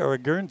Jersey or a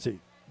Guernsey?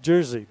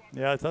 Jersey.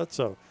 Yeah, I thought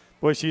so.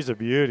 Boy, she's a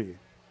beauty.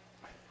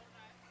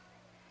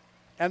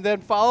 And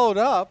then followed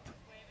up,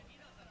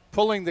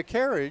 pulling the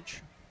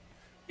carriage,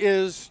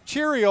 is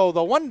Cheerio,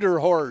 the Wonder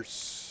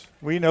Horse.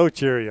 We know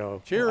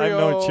Cheerio. Cheerio, I've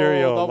known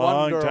Cheerio the a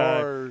long Wonder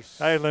time. Horse.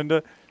 Hi,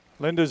 Linda.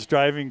 Linda's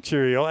driving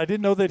Cheerio. I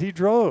didn't know that he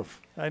drove.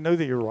 I know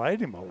that you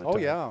ride him all the Oh,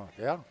 time.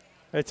 yeah.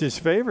 That's his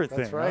favorite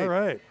That's thing. right. All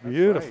right. That's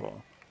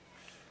Beautiful.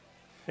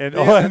 And,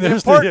 The- and the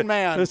there's important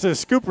man. There's a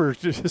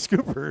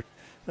scooper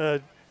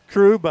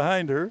crew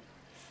behind her.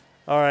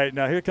 All right,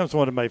 now here comes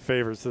one of my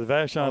favorites, the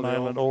Vashon the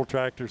Island Old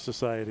Tractor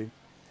Society.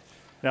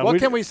 Now What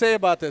can we say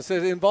about this?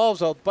 It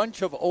involves a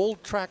bunch of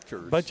old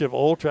tractors. Bunch of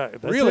old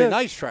tractors. Really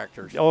nice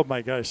tractors. Oh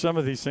my gosh, some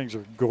of these things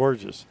are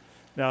gorgeous.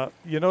 Now,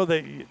 you know,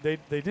 they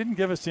didn't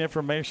give us the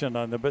information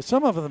on them, but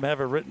some of them have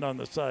it written on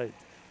the side.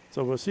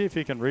 So we'll see if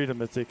you can read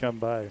them as they come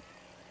by.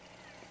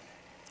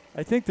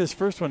 I think this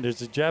first one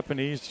is a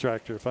Japanese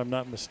tractor, if I'm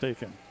not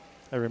mistaken.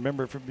 I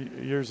remember from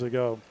years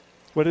ago.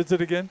 What is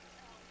it again?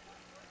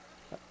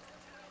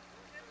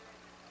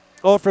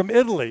 Oh, from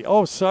Italy.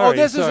 Oh, sorry.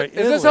 is this a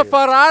Italy.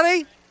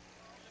 Ferrari?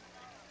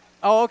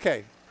 Oh,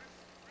 okay.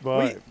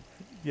 Boy,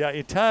 yeah,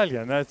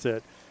 Italian, that's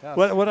it. Yes.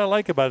 What I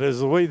like about it is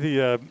the way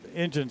the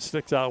engine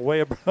sticks out way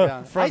above Yeah.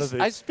 in front of the.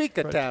 I speak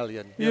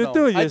Italian. You know.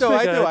 do, you I do.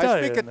 I speak do. I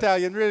Italian. speak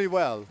Italian really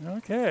well.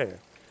 Okay,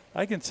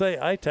 I can say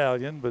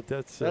Italian, but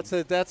that's That's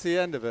it. That's the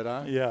end of it,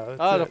 huh? Yeah. That's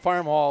Oh, the it.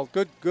 farm hall.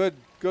 Good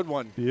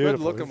one. Beautiful. Good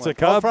looking It's one. a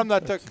cub. from the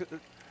Takasuga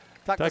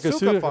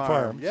Takasuga farm.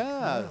 Farms.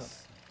 Yes.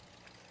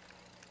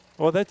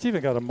 Well, that's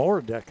even got a mower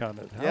deck on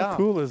it. How Yeah.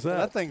 cool is that?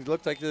 That thing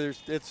looks like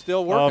it's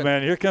still working. Oh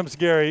man, here comes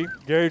Gary.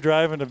 Gary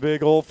driving a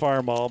big old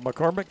farm hall,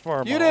 McCormick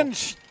Farm You Hall.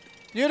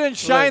 didn't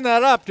shine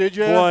that up, did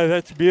you? Boy,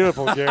 that's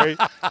beautiful, Gary.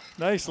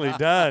 Nicely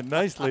done.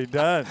 Nicely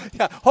done.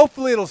 Yeah.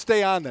 Hopefully it'll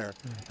stay on there.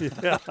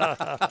 Yeah.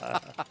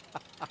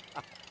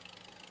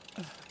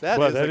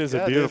 That is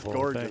a beautiful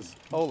gorgeous. thing.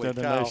 Holy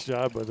Done cow. a nice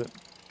job with it.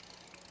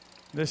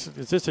 Is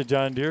this a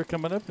John Deere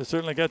coming up? It's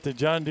certainly got the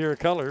John Deere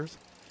colors.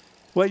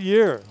 What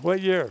year?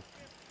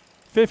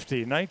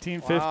 1950.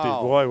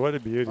 Wow. Boy, what a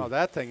beauty. Oh,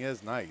 that thing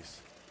is nice.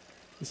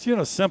 It's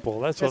simple.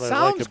 That's It what I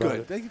sounds like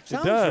about good. it. It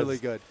sounds does. really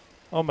good.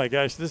 Oh my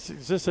gosh,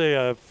 is this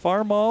a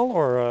farm mall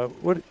or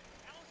what?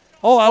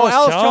 Oh, Alice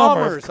Alice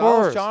Chalmers. Of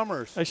course. Alice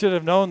Chalmers. I should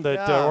have known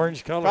that Yeah.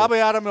 orange color. Probably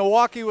out of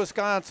Milwaukee,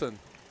 Wisconsin.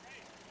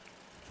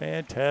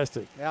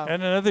 Fantastic. Yeah.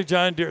 And another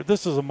John Deere.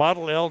 This is a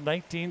Model L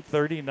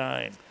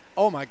 1939.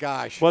 Oh my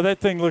gosh. Well, that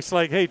thing looks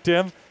like, hey,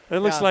 Tim, it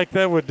looks Yeah. like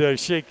that would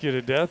shake you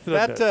to death.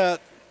 doesn't That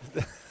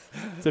it?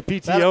 It's a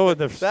PTO in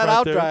the that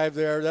front there. outdrive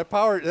there, that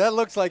power, that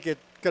looks like it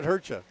could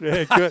hurt you.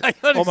 Yeah, good.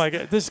 Oh, my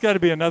God. This has got to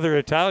be another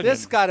Italian.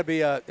 This got to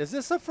be a. Is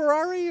this a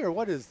Ferrari or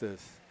what is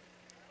this?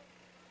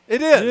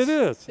 It is. It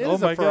is. It Oh,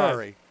 is my a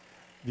Ferrari.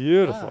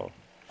 Beautiful.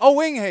 Oh,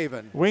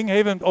 Winghaven.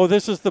 Winghaven. Oh,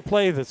 this is the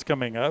play that's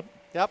coming up.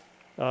 Yep.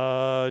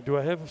 Do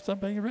I have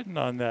something written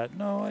on that?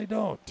 No, I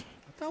don't.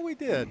 I thought we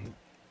did.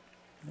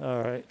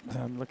 All right.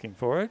 I'm looking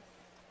for it.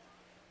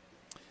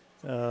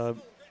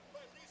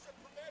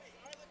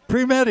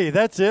 Pre-Medi,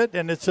 that's it.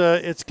 And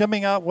it's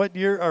coming out what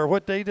year or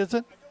what date is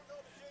it?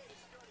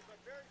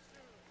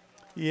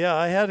 Yeah,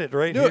 I had it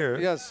right here.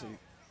 Yes.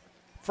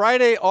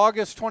 Friday,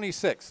 August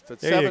 26th at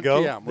There you 7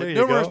 go. p.m. There with you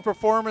numerous go.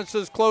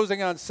 performances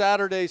closing on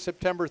Saturday,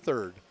 September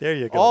 3rd. There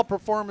you go. All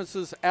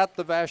performances at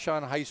the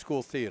Vashon High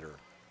School Theater.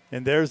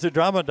 And there's the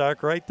drama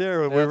doc right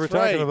there we were That's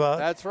talking right. about.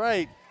 That's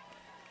right.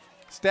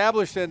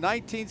 Established in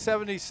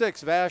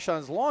 1976,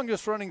 Vashon's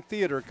longest-running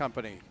theater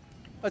company.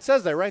 It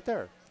says that right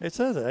there. It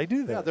says it. I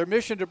do that. Yeah, their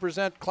mission to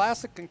present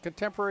classic and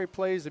contemporary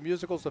plays and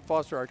musicals that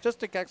foster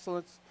artistic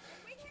excellence.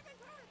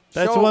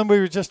 That's the one we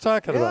were just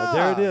talking about.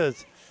 There it Yeah.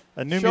 is.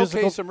 A new Showcase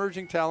musical.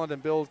 emerging talent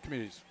and build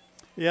communities.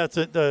 Yeah, it's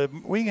the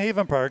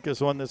Winghaven Park is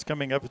one that's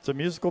coming up. It's a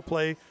musical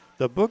play.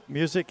 The book,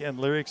 music, and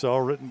lyrics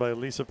all written by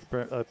Lisa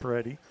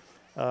Peretti.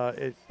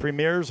 It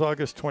premieres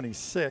August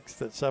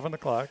 26th at 7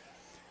 o'clock.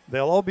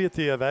 They'll all be at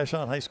the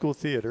Vashon High School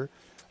Theater.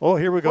 Oh,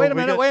 here we go. Wait a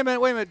minute.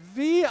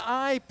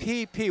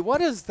 VIPP. What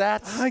does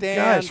that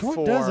stand for?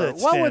 What does it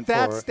What stand would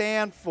that for?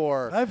 stand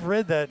for? I've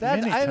read that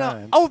many I know.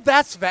 times. Oh,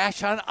 that's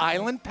Vashon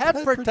Island Pet,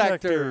 Pet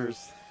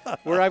Protectors.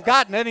 Where I've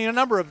gotten any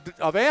number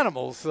of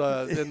animals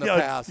in the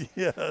past.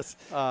 Yes.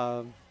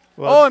 Oh,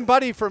 and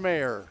Buddy for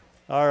mayor.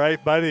 All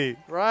right, Buddy.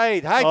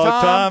 Right. Hi, Oh,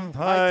 Tom. Tom.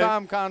 Hi, Hi.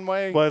 Tom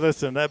Conway. Boy,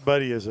 listen, that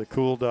Buddy is a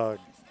cool dog.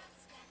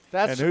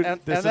 That's and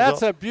and this is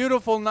that's all- a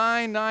beautiful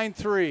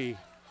 993.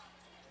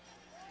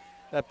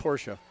 That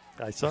Porsche.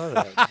 I saw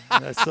that.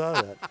 I saw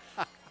that.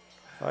 All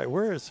right,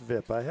 where is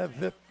VIP? I have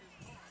VIP.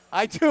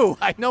 I do.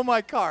 I know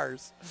my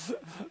cars.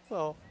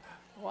 So,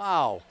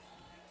 wow.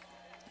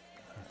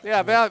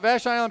 Yeah,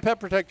 Vashon Island Pet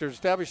Protectors,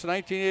 established in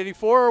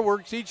 1984,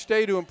 works each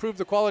day to improve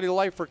the quality of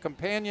life for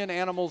companion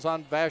animals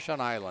on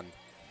Vashon Island.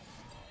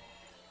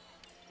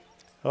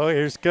 Oh,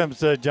 here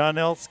comes John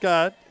L.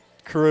 Scott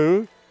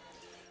crew.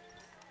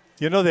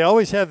 You know, they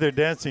always have their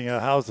dancing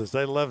houses.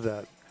 I love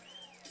that.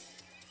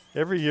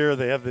 Every year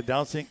they have the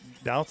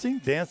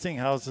dancing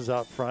houses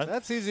out front.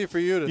 That's easy for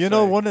you to say. You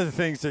know, one of the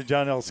things that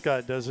John L.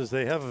 Scott does is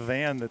they have a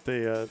van that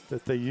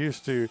they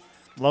used to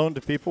loan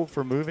to people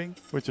for moving,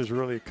 which is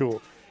really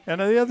cool. And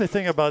the other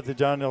thing about the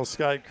John L.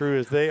 Scott crew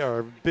is they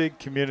are big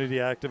community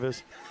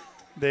activists.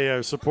 They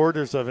are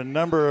supporters of a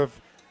number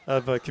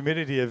of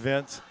community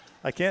events.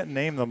 I can't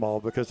name them all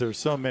because there's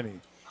so many.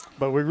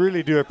 But we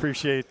really do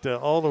appreciate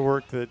all the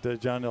work that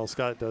John L.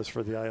 Scott does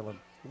for the island.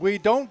 We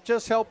don't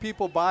just help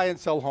people buy and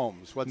sell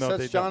homes. What No,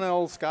 they sets John don't.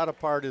 L. Scott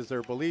apart is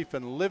their belief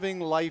in living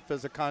life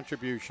as a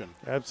contribution.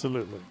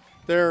 Absolutely.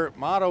 Their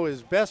motto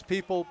is best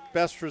people,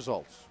 best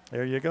results.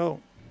 There you go.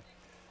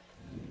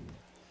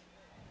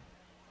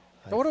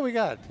 So what do we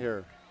got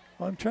here?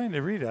 Well, I'm trying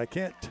to read it. I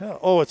can't tell.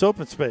 Oh, it's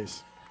open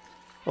space.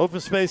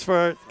 Open space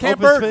for Camp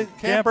open Burton.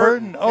 space- Camp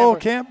Burton. Oh,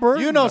 Camp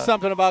Burton. You know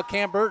something about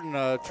Camp Burton,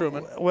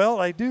 Truman. Well,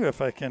 I do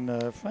if I can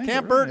find it.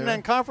 Camp right Burton here.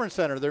 and Conference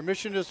Center. Their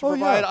mission is to Oh,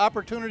 provide yeah.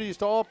 opportunities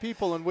to all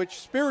people in which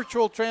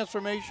spiritual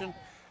transformation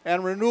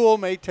and renewal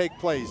may take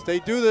place. They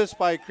do this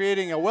by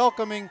creating a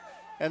welcoming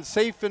and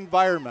safe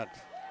environment.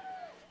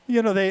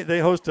 You know, they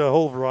host a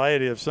whole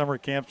variety of summer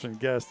camps and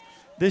guests.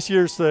 This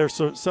year, they're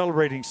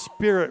celebrating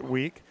Spirit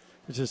Week,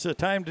 which is a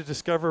time to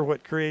discover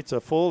what creates a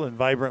full and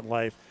vibrant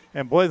life.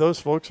 And boy, those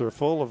folks are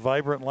full of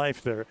vibrant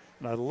life there.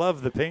 And I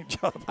love the paint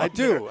job. I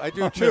do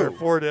on too. their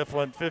Ford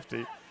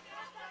F-150.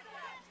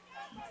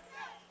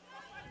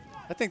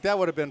 I think that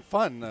would have been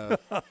fun.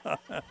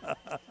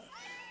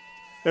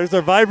 There's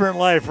a vibrant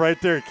life right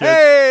there, kids.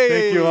 Hey!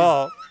 Thank you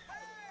all.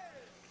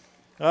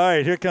 All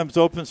right, here comes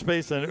Open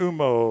Space and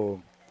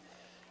UMO.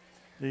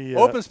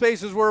 Open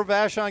Space is where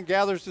Vashon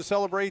gathers to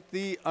celebrate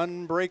the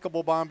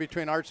unbreakable bond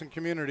between arts and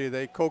community.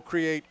 They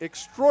co-create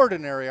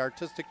extraordinary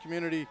artistic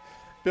community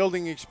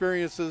building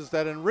experiences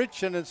that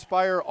enrich and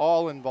inspire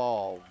all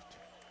involved.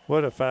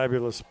 What a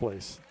fabulous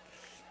place.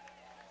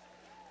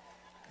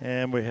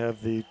 And we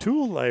have the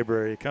tool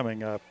library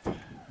coming up.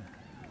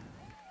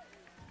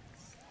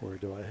 Where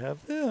do I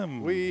have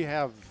them? We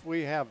have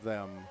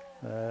them.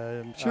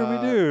 I'm sure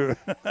we do.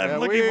 I'm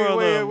looking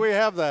for them. We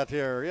have that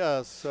here,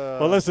 yes.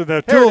 Well, listen,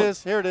 the here tool.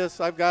 Here it is.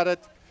 I've got it.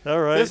 All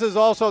right. This is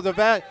also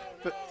the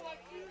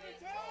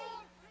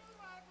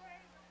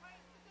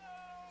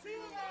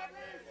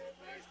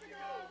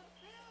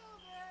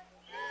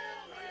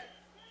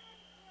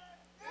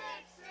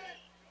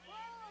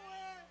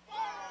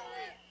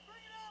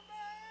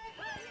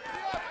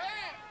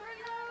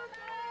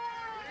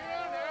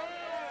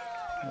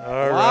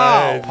All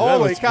wow. right.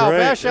 Holy cow. Great.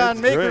 Vashon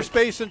That's great.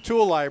 Makerspace and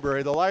Tool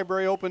Library. The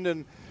library opened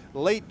in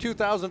late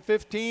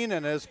 2015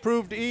 and has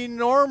proved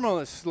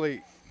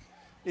enormously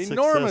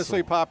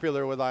Successful.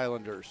 popular with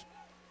Islanders.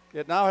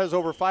 It now has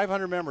over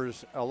 500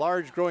 members, a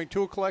large growing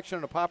tool collection,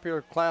 and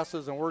popular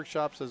classes and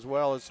workshops, as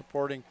well as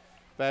supporting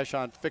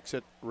Vashon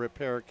Fix-It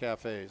Repair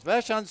Cafes.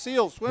 Vashon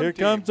SEAL Swim Here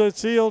Team. comes the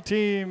SEAL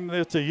team.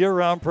 It's a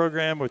year-round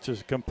program, which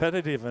is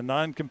competitive and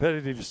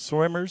non-competitive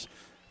swimmers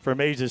from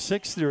ages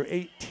 6 through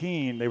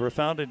 18. They were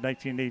founded in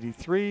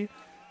 1983.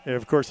 They're,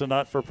 of course, a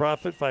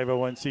not-for-profit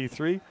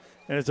 501c3,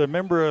 and is a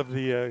member of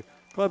the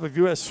Club of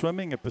U.S.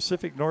 Swimming and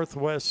Pacific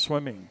Northwest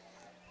Swimming.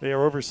 They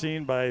are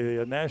overseen by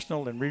the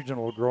national and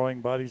regional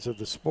growing bodies of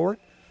the sport,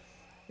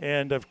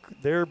 and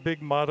their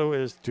big motto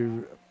is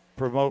to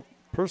promote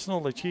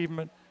personal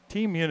achievement,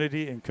 team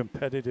unity, and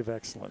competitive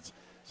excellence.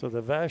 So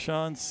the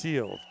Vashon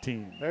SEAL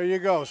team. There you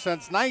go,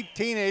 since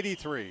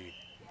 1983.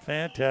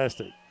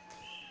 Fantastic.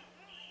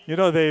 You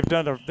know, they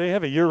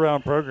have a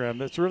year-round program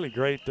that's really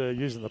great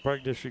using the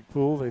Park District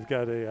pool. They've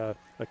got a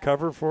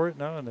cover for it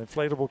now, an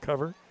inflatable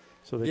cover,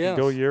 so they can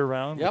go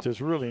year-round, which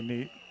is really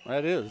neat.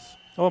 That is.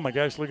 Oh, my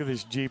gosh, look at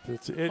this Jeep.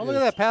 Look at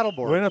that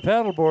paddleboard. We're in a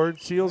paddleboard.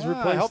 Seals I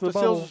replace hope the the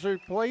bubble. Seals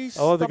replace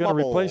Oh, they're the going to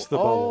bubble. replace the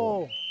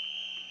bubble.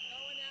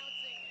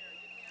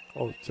 Oh.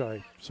 Oh,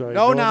 sorry.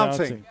 No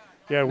announcing.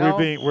 Yeah, No.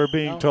 we're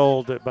being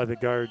told that by the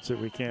guards that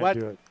we can't What?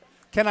 do it.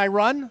 Can I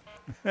run?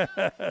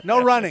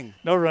 No running.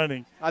 No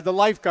running. The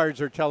lifeguards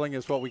are telling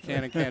us what we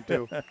can and can't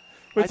do.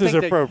 Which is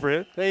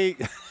appropriate.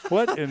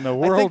 What in the I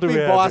world think do we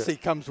Big have Bossy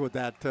here? comes with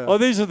that. Oh,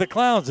 these are the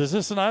clowns. Is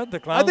this not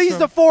the clowns? Are these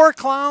the four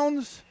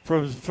clowns?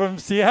 From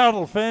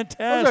Seattle?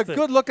 Fantastic. Those are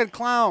good-looking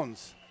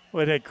clowns.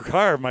 What a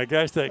car! My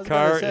gosh, that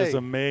car is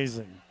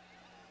amazing.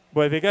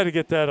 Boy, they got to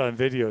get that on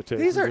videotape.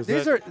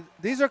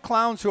 These are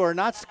clowns who are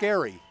not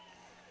scary.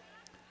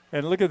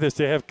 And look at this.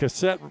 They have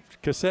cassette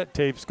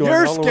tapes going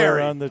You're all the way scary.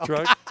 around the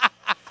truck.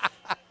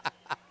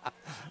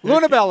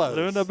 Lunabellas.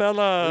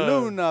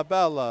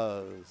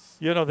 Lunabellas.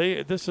 You know,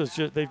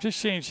 they've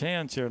just changed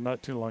hands here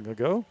not too long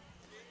ago,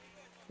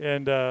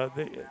 and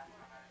they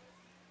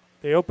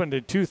opened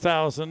in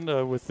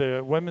 2000 with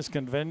the women's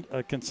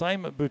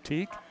consignment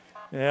boutique.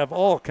 They have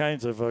all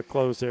kinds of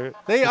clothes there.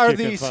 They are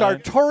the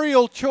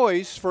sartorial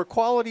choice for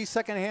quality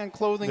secondhand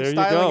clothing,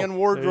 styling, and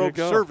wardrobe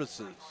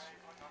services.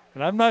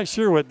 And I'm not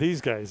sure what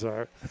these guys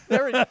are.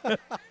 There it is.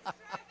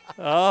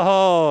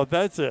 Oh,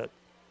 that's it.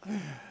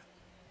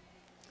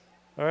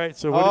 All right,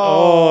 so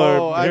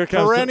here a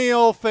comes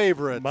perennial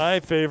favorite. My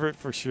favorite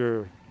for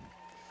sure.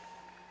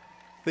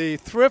 The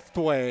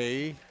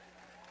Thriftway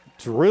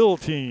Drill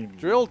Team.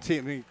 Drill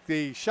Team,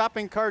 the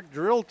shopping cart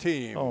drill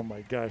team. Oh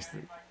my gosh.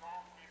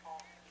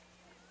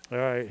 All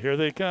right, here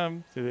they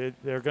come.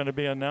 They're going to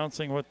be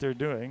announcing what they're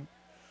doing.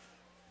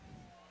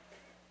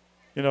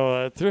 You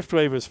know,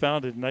 Thriftway was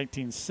founded in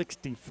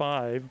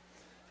 1965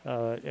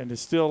 and is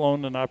still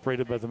owned and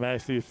operated by the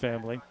Matthews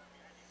family.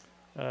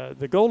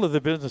 The goal of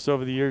the business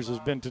over the years has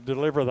been to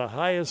deliver the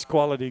highest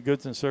quality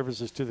goods and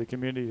services to the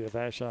community of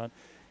Vashon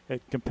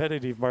at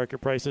competitive market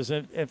prices.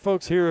 And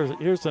folks,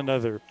 here's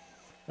another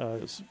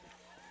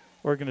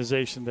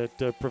organization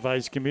that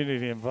provides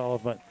community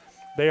involvement.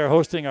 They are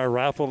hosting our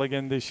raffle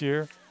again this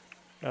year,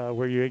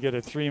 where you get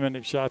a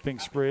 3-minute shopping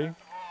spree.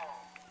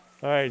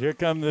 All right, here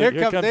comes the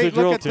drill team.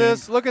 Look at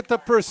this. Look at the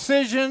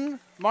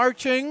precision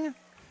marching.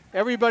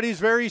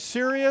 Everybody's very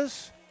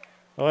serious.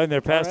 Oh, and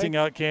they're passing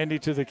out candy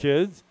to the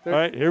kids. All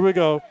right, here we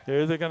go.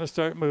 Here they're going to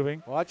start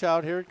moving. Watch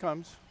out. Here it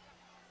comes.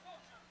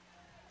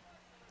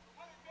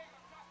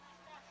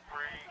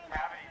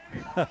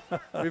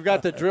 We've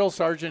got the drill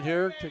sergeant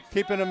here,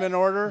 keeping them in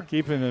order.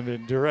 Keeping them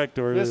in direct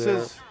order. This there.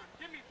 is.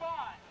 Give me 5.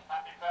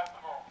 Happy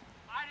festival.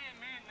 I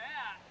didn't mean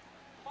that.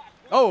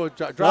 Oh,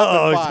 dropping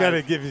 5. He's got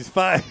to give his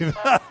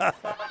 5.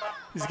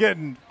 He's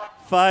getting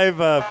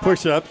 5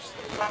 push-ups.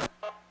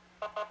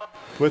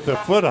 with a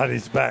foot on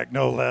his back,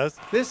 no less.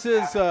 This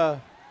is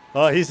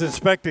Oh, he's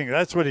inspecting.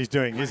 That's what he's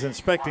doing. He's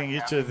inspecting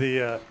each of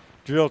the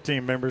drill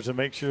team members to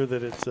make sure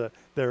that it's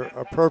they're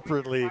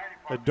appropriately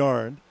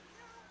adorned.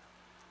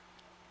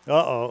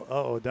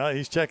 Now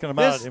he's checking them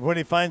out. And when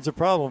he finds a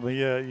problem,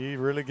 he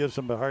really gives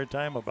them a hard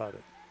time about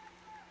it.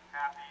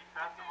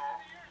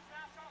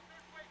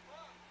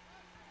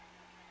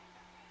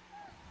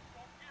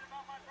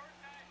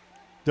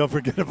 Don't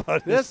forget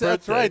about his birthday.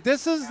 That's right.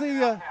 This is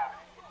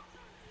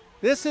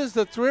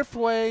the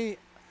Thriftway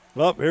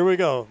Well, here we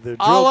go. The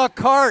a la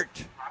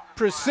carte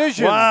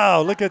precision.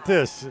 Wow, look at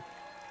this.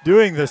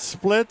 Doing the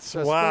splits.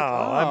 The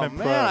wow, split. I'm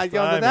impressed.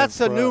 I'm that's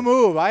a new impressed.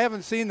 move. I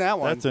haven't seen that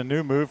one. That's a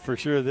new move for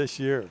sure this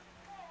year.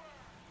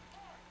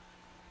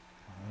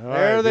 All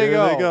there right, they here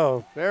go. They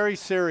go. Very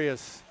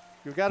serious.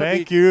 You've got to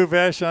Thank you,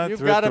 Vashon.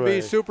 You've got to be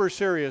Thriftway. super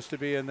serious to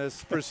be in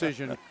this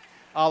precision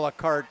a la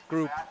carte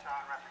group.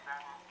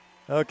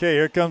 Okay,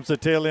 here comes the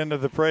tail end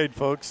of the parade,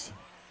 folks.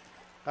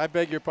 I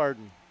beg your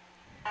pardon.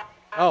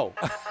 Oh.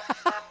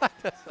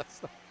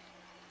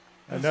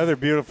 Another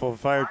beautiful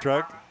fire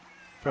truck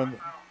from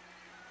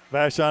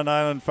Vashon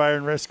Island Fire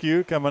and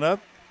Rescue coming up.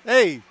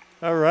 Hey.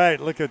 All right,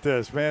 look at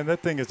this, man.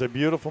 That thing is a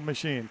beautiful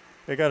machine.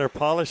 They got her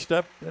polished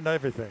up and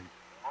everything.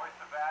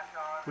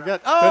 We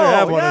got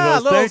have one of yeah, those.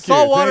 a little Thank you,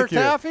 saltwater thank you.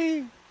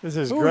 taffy. This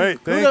is Who- great.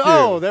 who Thank the- you.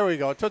 Oh, there we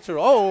go. Tootsie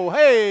Roll. Oh,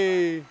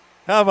 hey.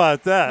 How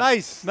about that?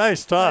 Nice.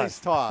 Nice toss. Nice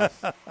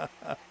toss.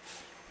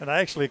 And I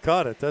actually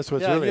caught it. That's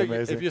what's Yeah, really you-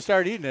 amazing. If you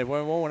start eating it,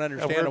 we won't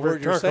understand a we're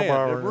word you're saying.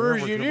 Turkemauer, The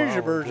words you use,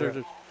 your Turkemauer,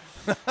 words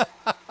are-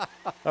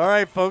 All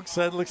right, folks.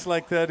 That looks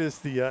like that is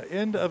the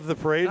end of the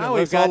parade. Now and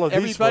we've that's all got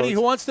of these everybody folks.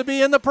 who wants to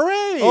be in the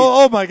parade.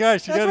 Oh my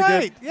gosh! You That's got to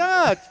right.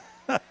 Yeah.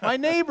 My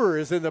neighbor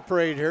is in the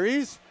parade here.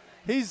 He's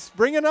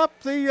bringing up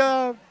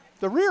the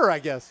rear, I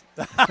guess.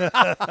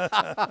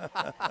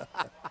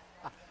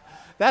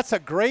 That's a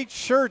great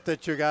shirt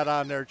that you got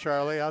on there,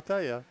 Charlie. I'll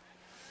tell you.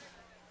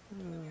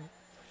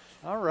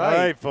 All All right.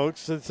 right,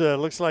 folks. It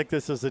looks like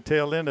this is the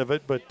tail end of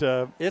it, but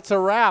It's a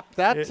wrap.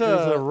 That it is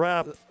a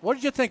wrap. What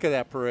did you think of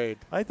that parade?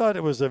 I thought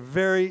it was a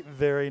very,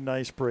 very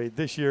nice parade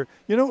this year.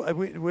 You know,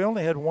 we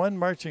only had one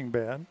marching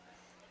band.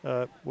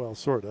 Well,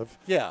 sort of.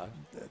 Yeah.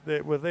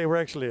 They were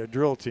actually a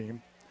drill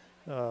team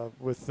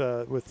with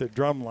the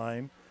drum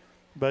line,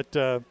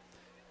 but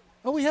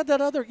Oh, we had that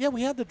other. Yeah,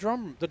 we had the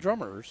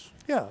drummers,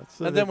 yeah.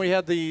 So and then we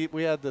had the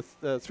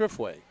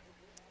Thriftway.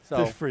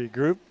 So fish free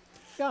group,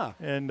 yeah.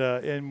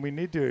 and we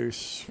need to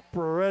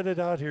spread it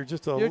out here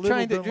just a little bit.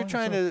 You're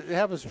trying to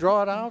have us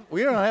draw it out.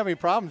 We don't have any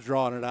problems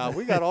drawing it out.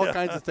 We got all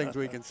kinds of things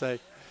we can say.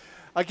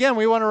 Again,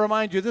 we want to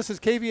remind you this is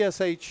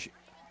KVSH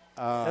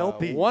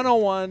LP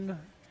 101.9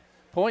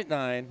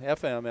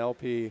 FM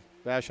LP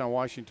Vashon,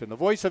 Washington. The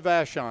voice of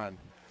Vashon.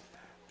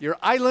 Your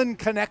island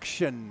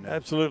connection.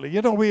 Absolutely.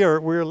 You know,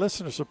 we're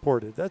listener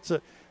supported. That's a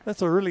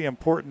really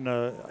important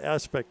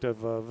aspect of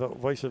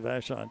Voice of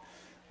Vashon.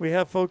 We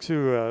have folks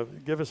who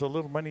give us a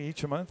little money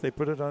each month. They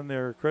put it on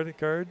their credit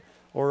card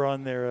or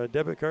on their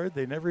debit card.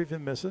 They never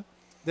even miss it.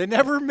 They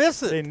never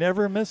miss it. They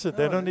never miss it.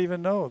 They No, don't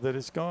even know that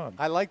it's gone.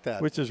 I like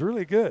that. Which is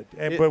really good.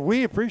 But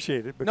we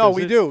appreciate it. No, because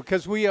we do,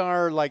 because we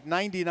are like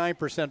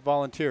 99%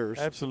 volunteers.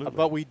 Absolutely.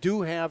 But we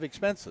do have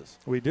expenses.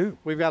 We do.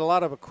 We've got a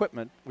lot of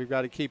equipment we've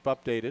got to keep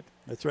updated.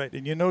 That's right.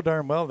 And you know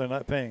darn well they're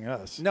not paying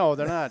us. No,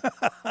 they're not.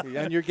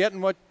 And you're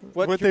getting what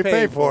What you they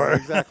pay for.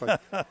 Exactly.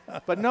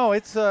 But no,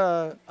 it's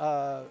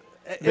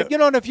you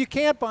know, and if you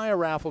can't buy a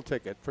raffle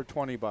ticket for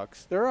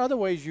 $20, there are other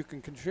ways you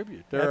can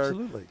contribute.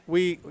 Absolutely.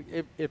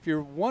 If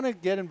you want to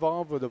get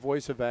involved with the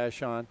Voice of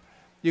Vashon,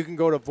 you can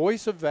go to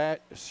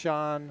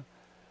voiceofvashon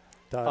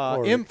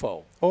 .org.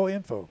 info. Oh,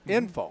 info.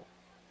 Info.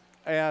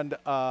 And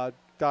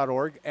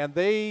 .org, and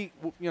they,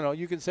 you know,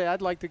 you can say,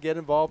 I'd like to get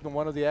involved in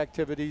one of the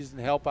activities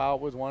and help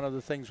out with one of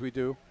the things we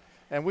do,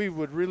 and we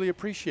would really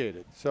appreciate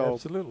it. So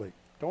Absolutely.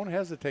 don't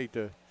hesitate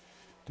to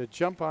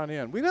jump on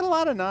in. We've got a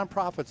lot of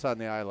nonprofits on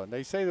the island.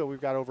 They say that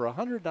we've got over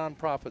 100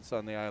 nonprofits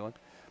on the island,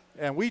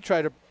 and we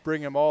try to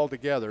bring them all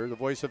together. The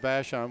Voice of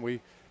Vashon,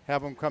 we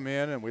have them come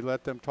in and we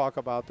let them talk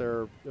about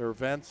their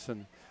events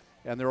and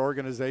their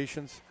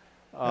organizations.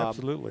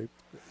 Absolutely.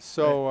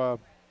 So,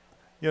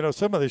 You know,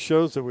 some of the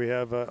shows that we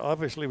have,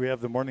 obviously we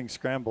have the morning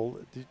scramble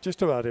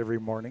just about every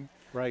morning.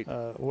 right.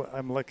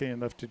 I'm lucky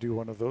enough to do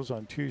one of those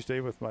on Tuesday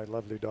with my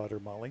lovely daughter,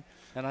 Molly.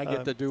 And I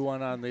get to do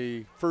one on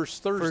the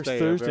first Thursday.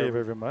 First Thursday of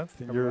every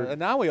month. And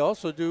now we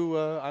also do.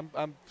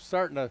 I'm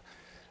starting to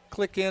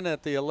click in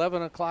at the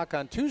 11 o'clock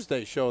on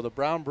Tuesday show, the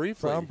Brown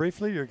Briefly. Brown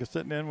Briefly, you're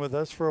sitting in with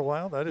us for a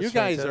while. That is You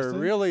guys are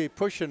fantastic. really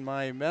pushing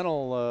my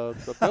mental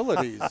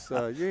abilities.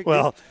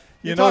 Well,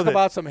 you know talk that-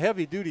 about some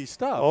heavy duty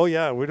stuff. Oh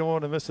yeah, we don't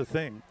want to miss a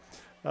thing.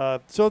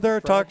 So there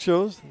are talk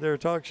shows. There are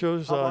talk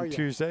shows How are on you?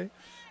 Tuesday.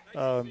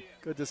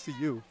 Good to see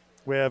you.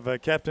 We have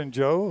Captain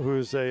Joe,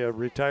 who's a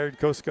retired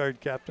Coast Guard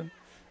captain,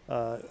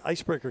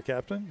 icebreaker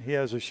captain. He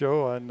has a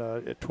show on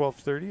at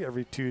 12:30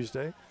 every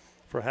Tuesday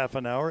for half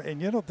an hour.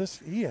 And you know,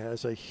 he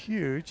has a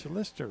huge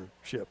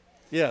listenership.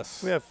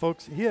 Yes. We have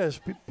folks. He has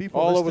people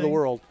all over the listening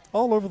world.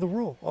 all over the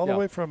world, all Yeah. the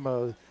way from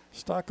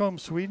Stockholm,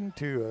 Sweden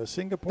to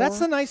Singapore. That's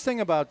the nice thing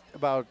about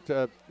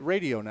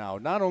radio now.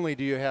 Not only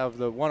do you have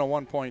the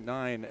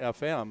 101.9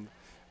 FM,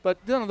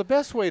 but the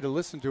best way to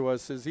listen to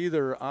us is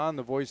either on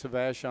the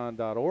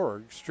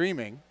voiceofvashon.org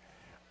streaming,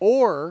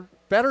 or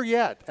better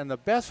yet, and the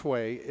best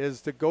way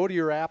is to go to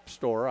your app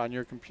store on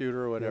your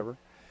computer or whatever,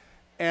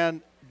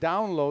 and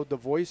download the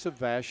Voice of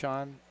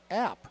Vashon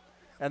app.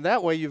 And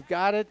that way you've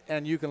got it,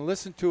 and you can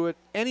listen to it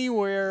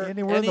anywhere in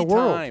the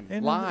world,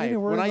 live.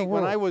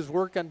 When I was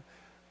working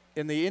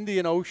in the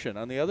Indian Ocean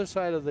on the other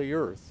side of the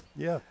earth,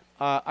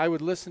 I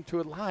would listen to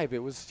it live.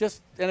 It was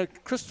just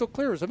crystal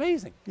clear. It was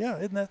amazing. Yeah,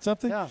 isn't that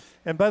something? Yeah.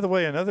 And by the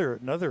way,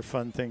 another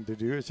fun thing to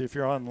do is if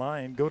you're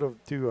online, go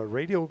to a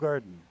Radio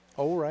Garden.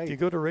 Oh, right. If you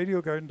go to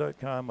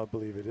radiogarden.com, I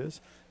believe it is,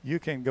 you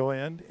can go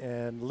in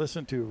and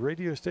listen to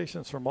radio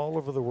stations from all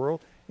over the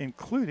world,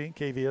 including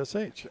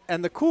KVSH.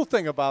 And the cool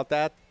thing about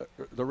that,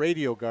 the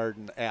Radio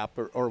Garden app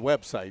or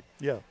website,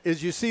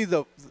 is you see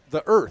the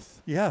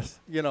Earth.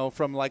 Yes.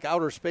 From like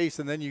outer space,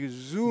 and then you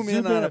zoom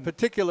in on a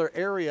particular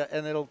area,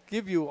 and it'll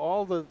give you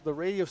all the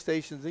radio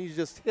stations, and you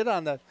just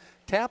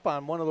tap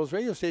on one of those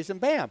radio stations,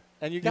 bam,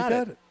 and you got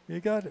it. You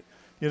got it.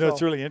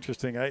 It's really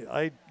interesting.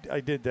 I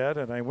did that,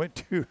 and I went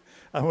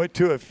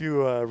to a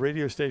few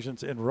radio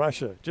stations in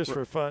Russia just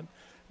for fun.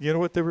 You know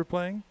what they were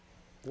playing?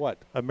 What?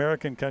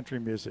 American country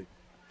music.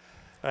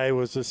 I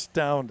was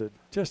astounded,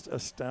 just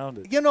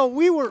astounded.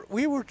 We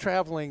were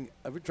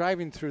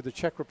driving through the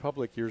Czech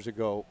Republic years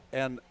ago,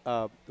 and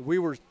we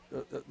were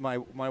my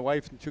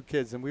wife and 2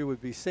 kids, and we would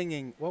be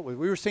singing. We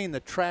were singing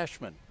the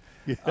Trashman.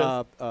 Yes.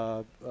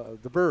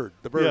 The bird.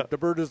 Yeah. The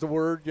bird is the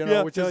word.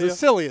 Which is the the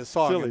silliest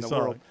song Silly in the song.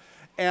 world.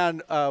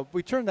 And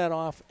we turned that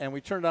off, and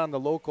we turned on the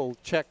local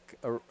Czech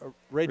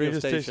radio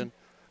station.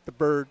 The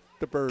bird.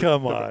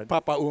 Come on.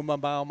 Papa Uma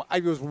Baum.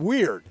 It was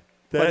weird.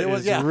 That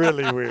is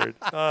really weird.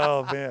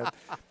 Oh, man.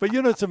 But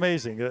it's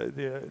amazing.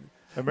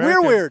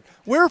 We're weird.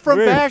 We're from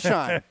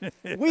Vashon.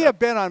 We have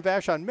been on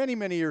Vashon many,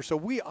 many years, so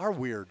we are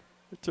weird.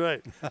 That's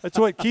right. That's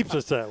what keeps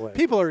us that way.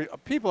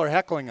 People are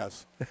heckling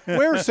us.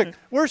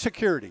 We're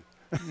security.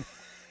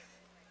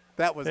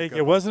 That was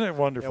it wasn't it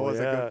wonderful? It was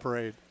a good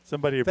parade.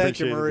 Somebody Thank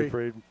you, appreciated Murray. the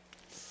parade.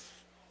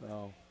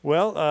 No.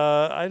 Well,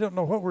 I don't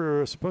know what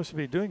we're supposed to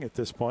be doing at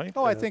this point.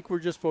 I think we're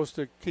just supposed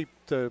to keep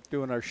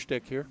doing our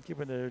shtick here.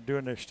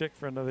 Doing our shtick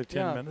for another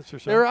 10 minutes or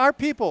so. There are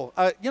people,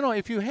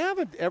 if you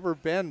haven't ever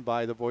been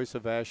by the Voice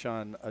of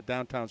Vashon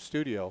downtown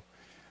studio,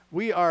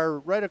 we are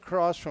right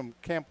across from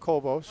Camp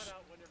Kovos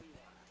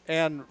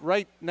and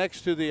right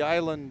next to the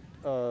Island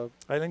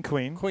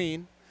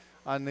Queen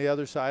on the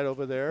other side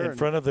over there. In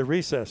front of the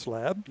recess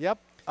lab. Yep,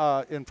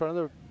 in front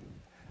of the...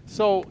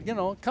 So,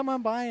 come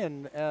on by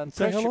and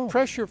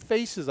press your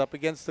faces up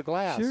against the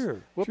glass.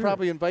 Sure. We'll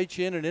probably invite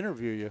you in and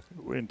interview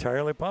you.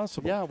 Entirely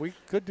possible. Yeah, we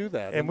could do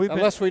that,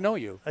 unless we know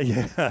you.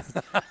 Yeah.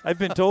 I've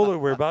been told that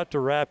we're about to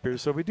wrap here,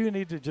 so we do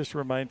need to just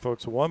remind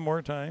folks one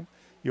more time.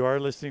 You are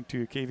listening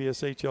to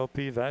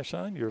KVSH-LP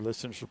Vashon, your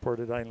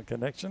listener-supported Island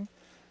Connection.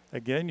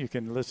 Again, you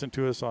can listen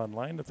to us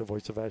online at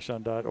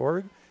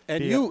thevoiceofvashon.org.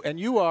 And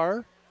you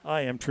are?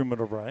 I am Truman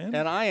O'Brien.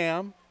 And I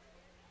am?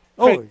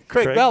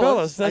 Craig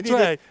Beles. That's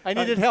right. I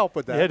needed help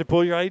with that. You had to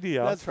pull your ID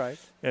out. That's right.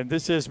 And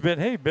this has been,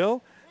 hey,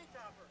 Bill.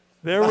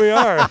 There we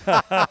are.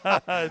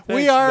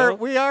 Thanks,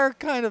 we are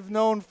kind of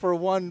known for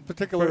one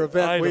particular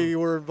event we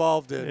were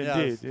involved in.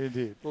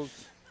 Indeed.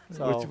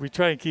 So we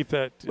try and keep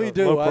that we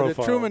do. low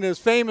profile. Truman is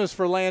famous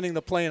for landing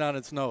the plane on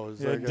its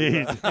nose.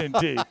 Indeed.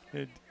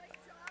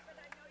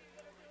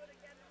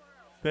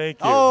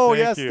 Thank you. Oh,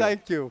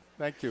 Thank you.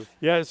 Thank you.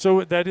 Yeah,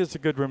 so that is a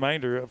good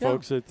reminder,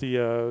 folks, that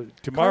the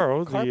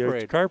tomorrow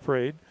the car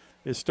parade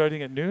is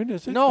starting at noon,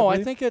 is it? No,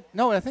 I think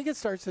it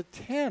starts at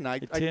 10. I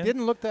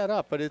didn't look that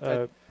up,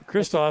 but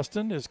Chris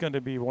Austin is going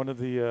to be one of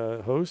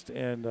the hosts,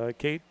 and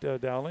Kate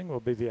Dowling will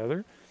be the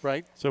other.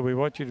 Right. So we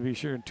want you to be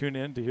sure and tune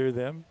in to hear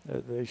them.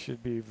 They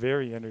should be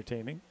very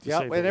entertaining.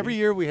 Yeah, and every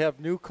year we have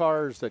new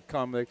cars that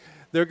come.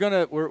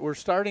 We're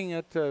starting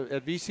at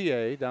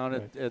VCA down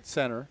at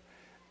Center.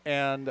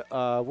 And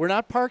we're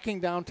not parking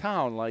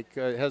downtown like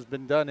has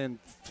been done in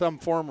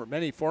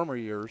many former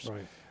years.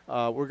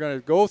 Right. We're going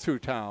to go through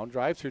town,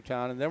 drive through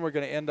town, and then we're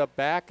going to end up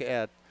back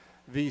at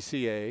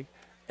VCA.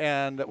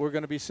 And we're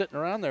going to be sitting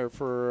around there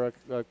for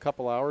a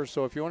couple hours.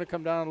 So if you want to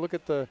come down and look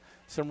at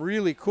some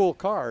really cool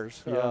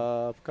cars,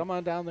 come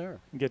on down there.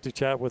 Get to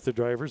chat with the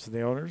drivers and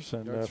the owners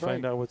and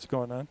find out what's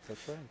going on.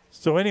 That's right.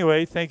 So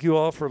anyway, thank you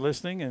all for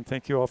listening, and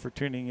thank you all for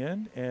tuning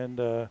in.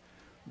 And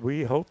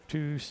we hope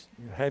to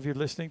have you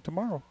listening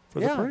tomorrow for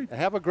the parade.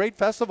 Have a great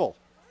festival.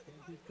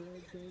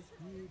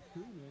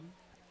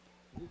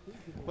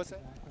 What's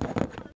that?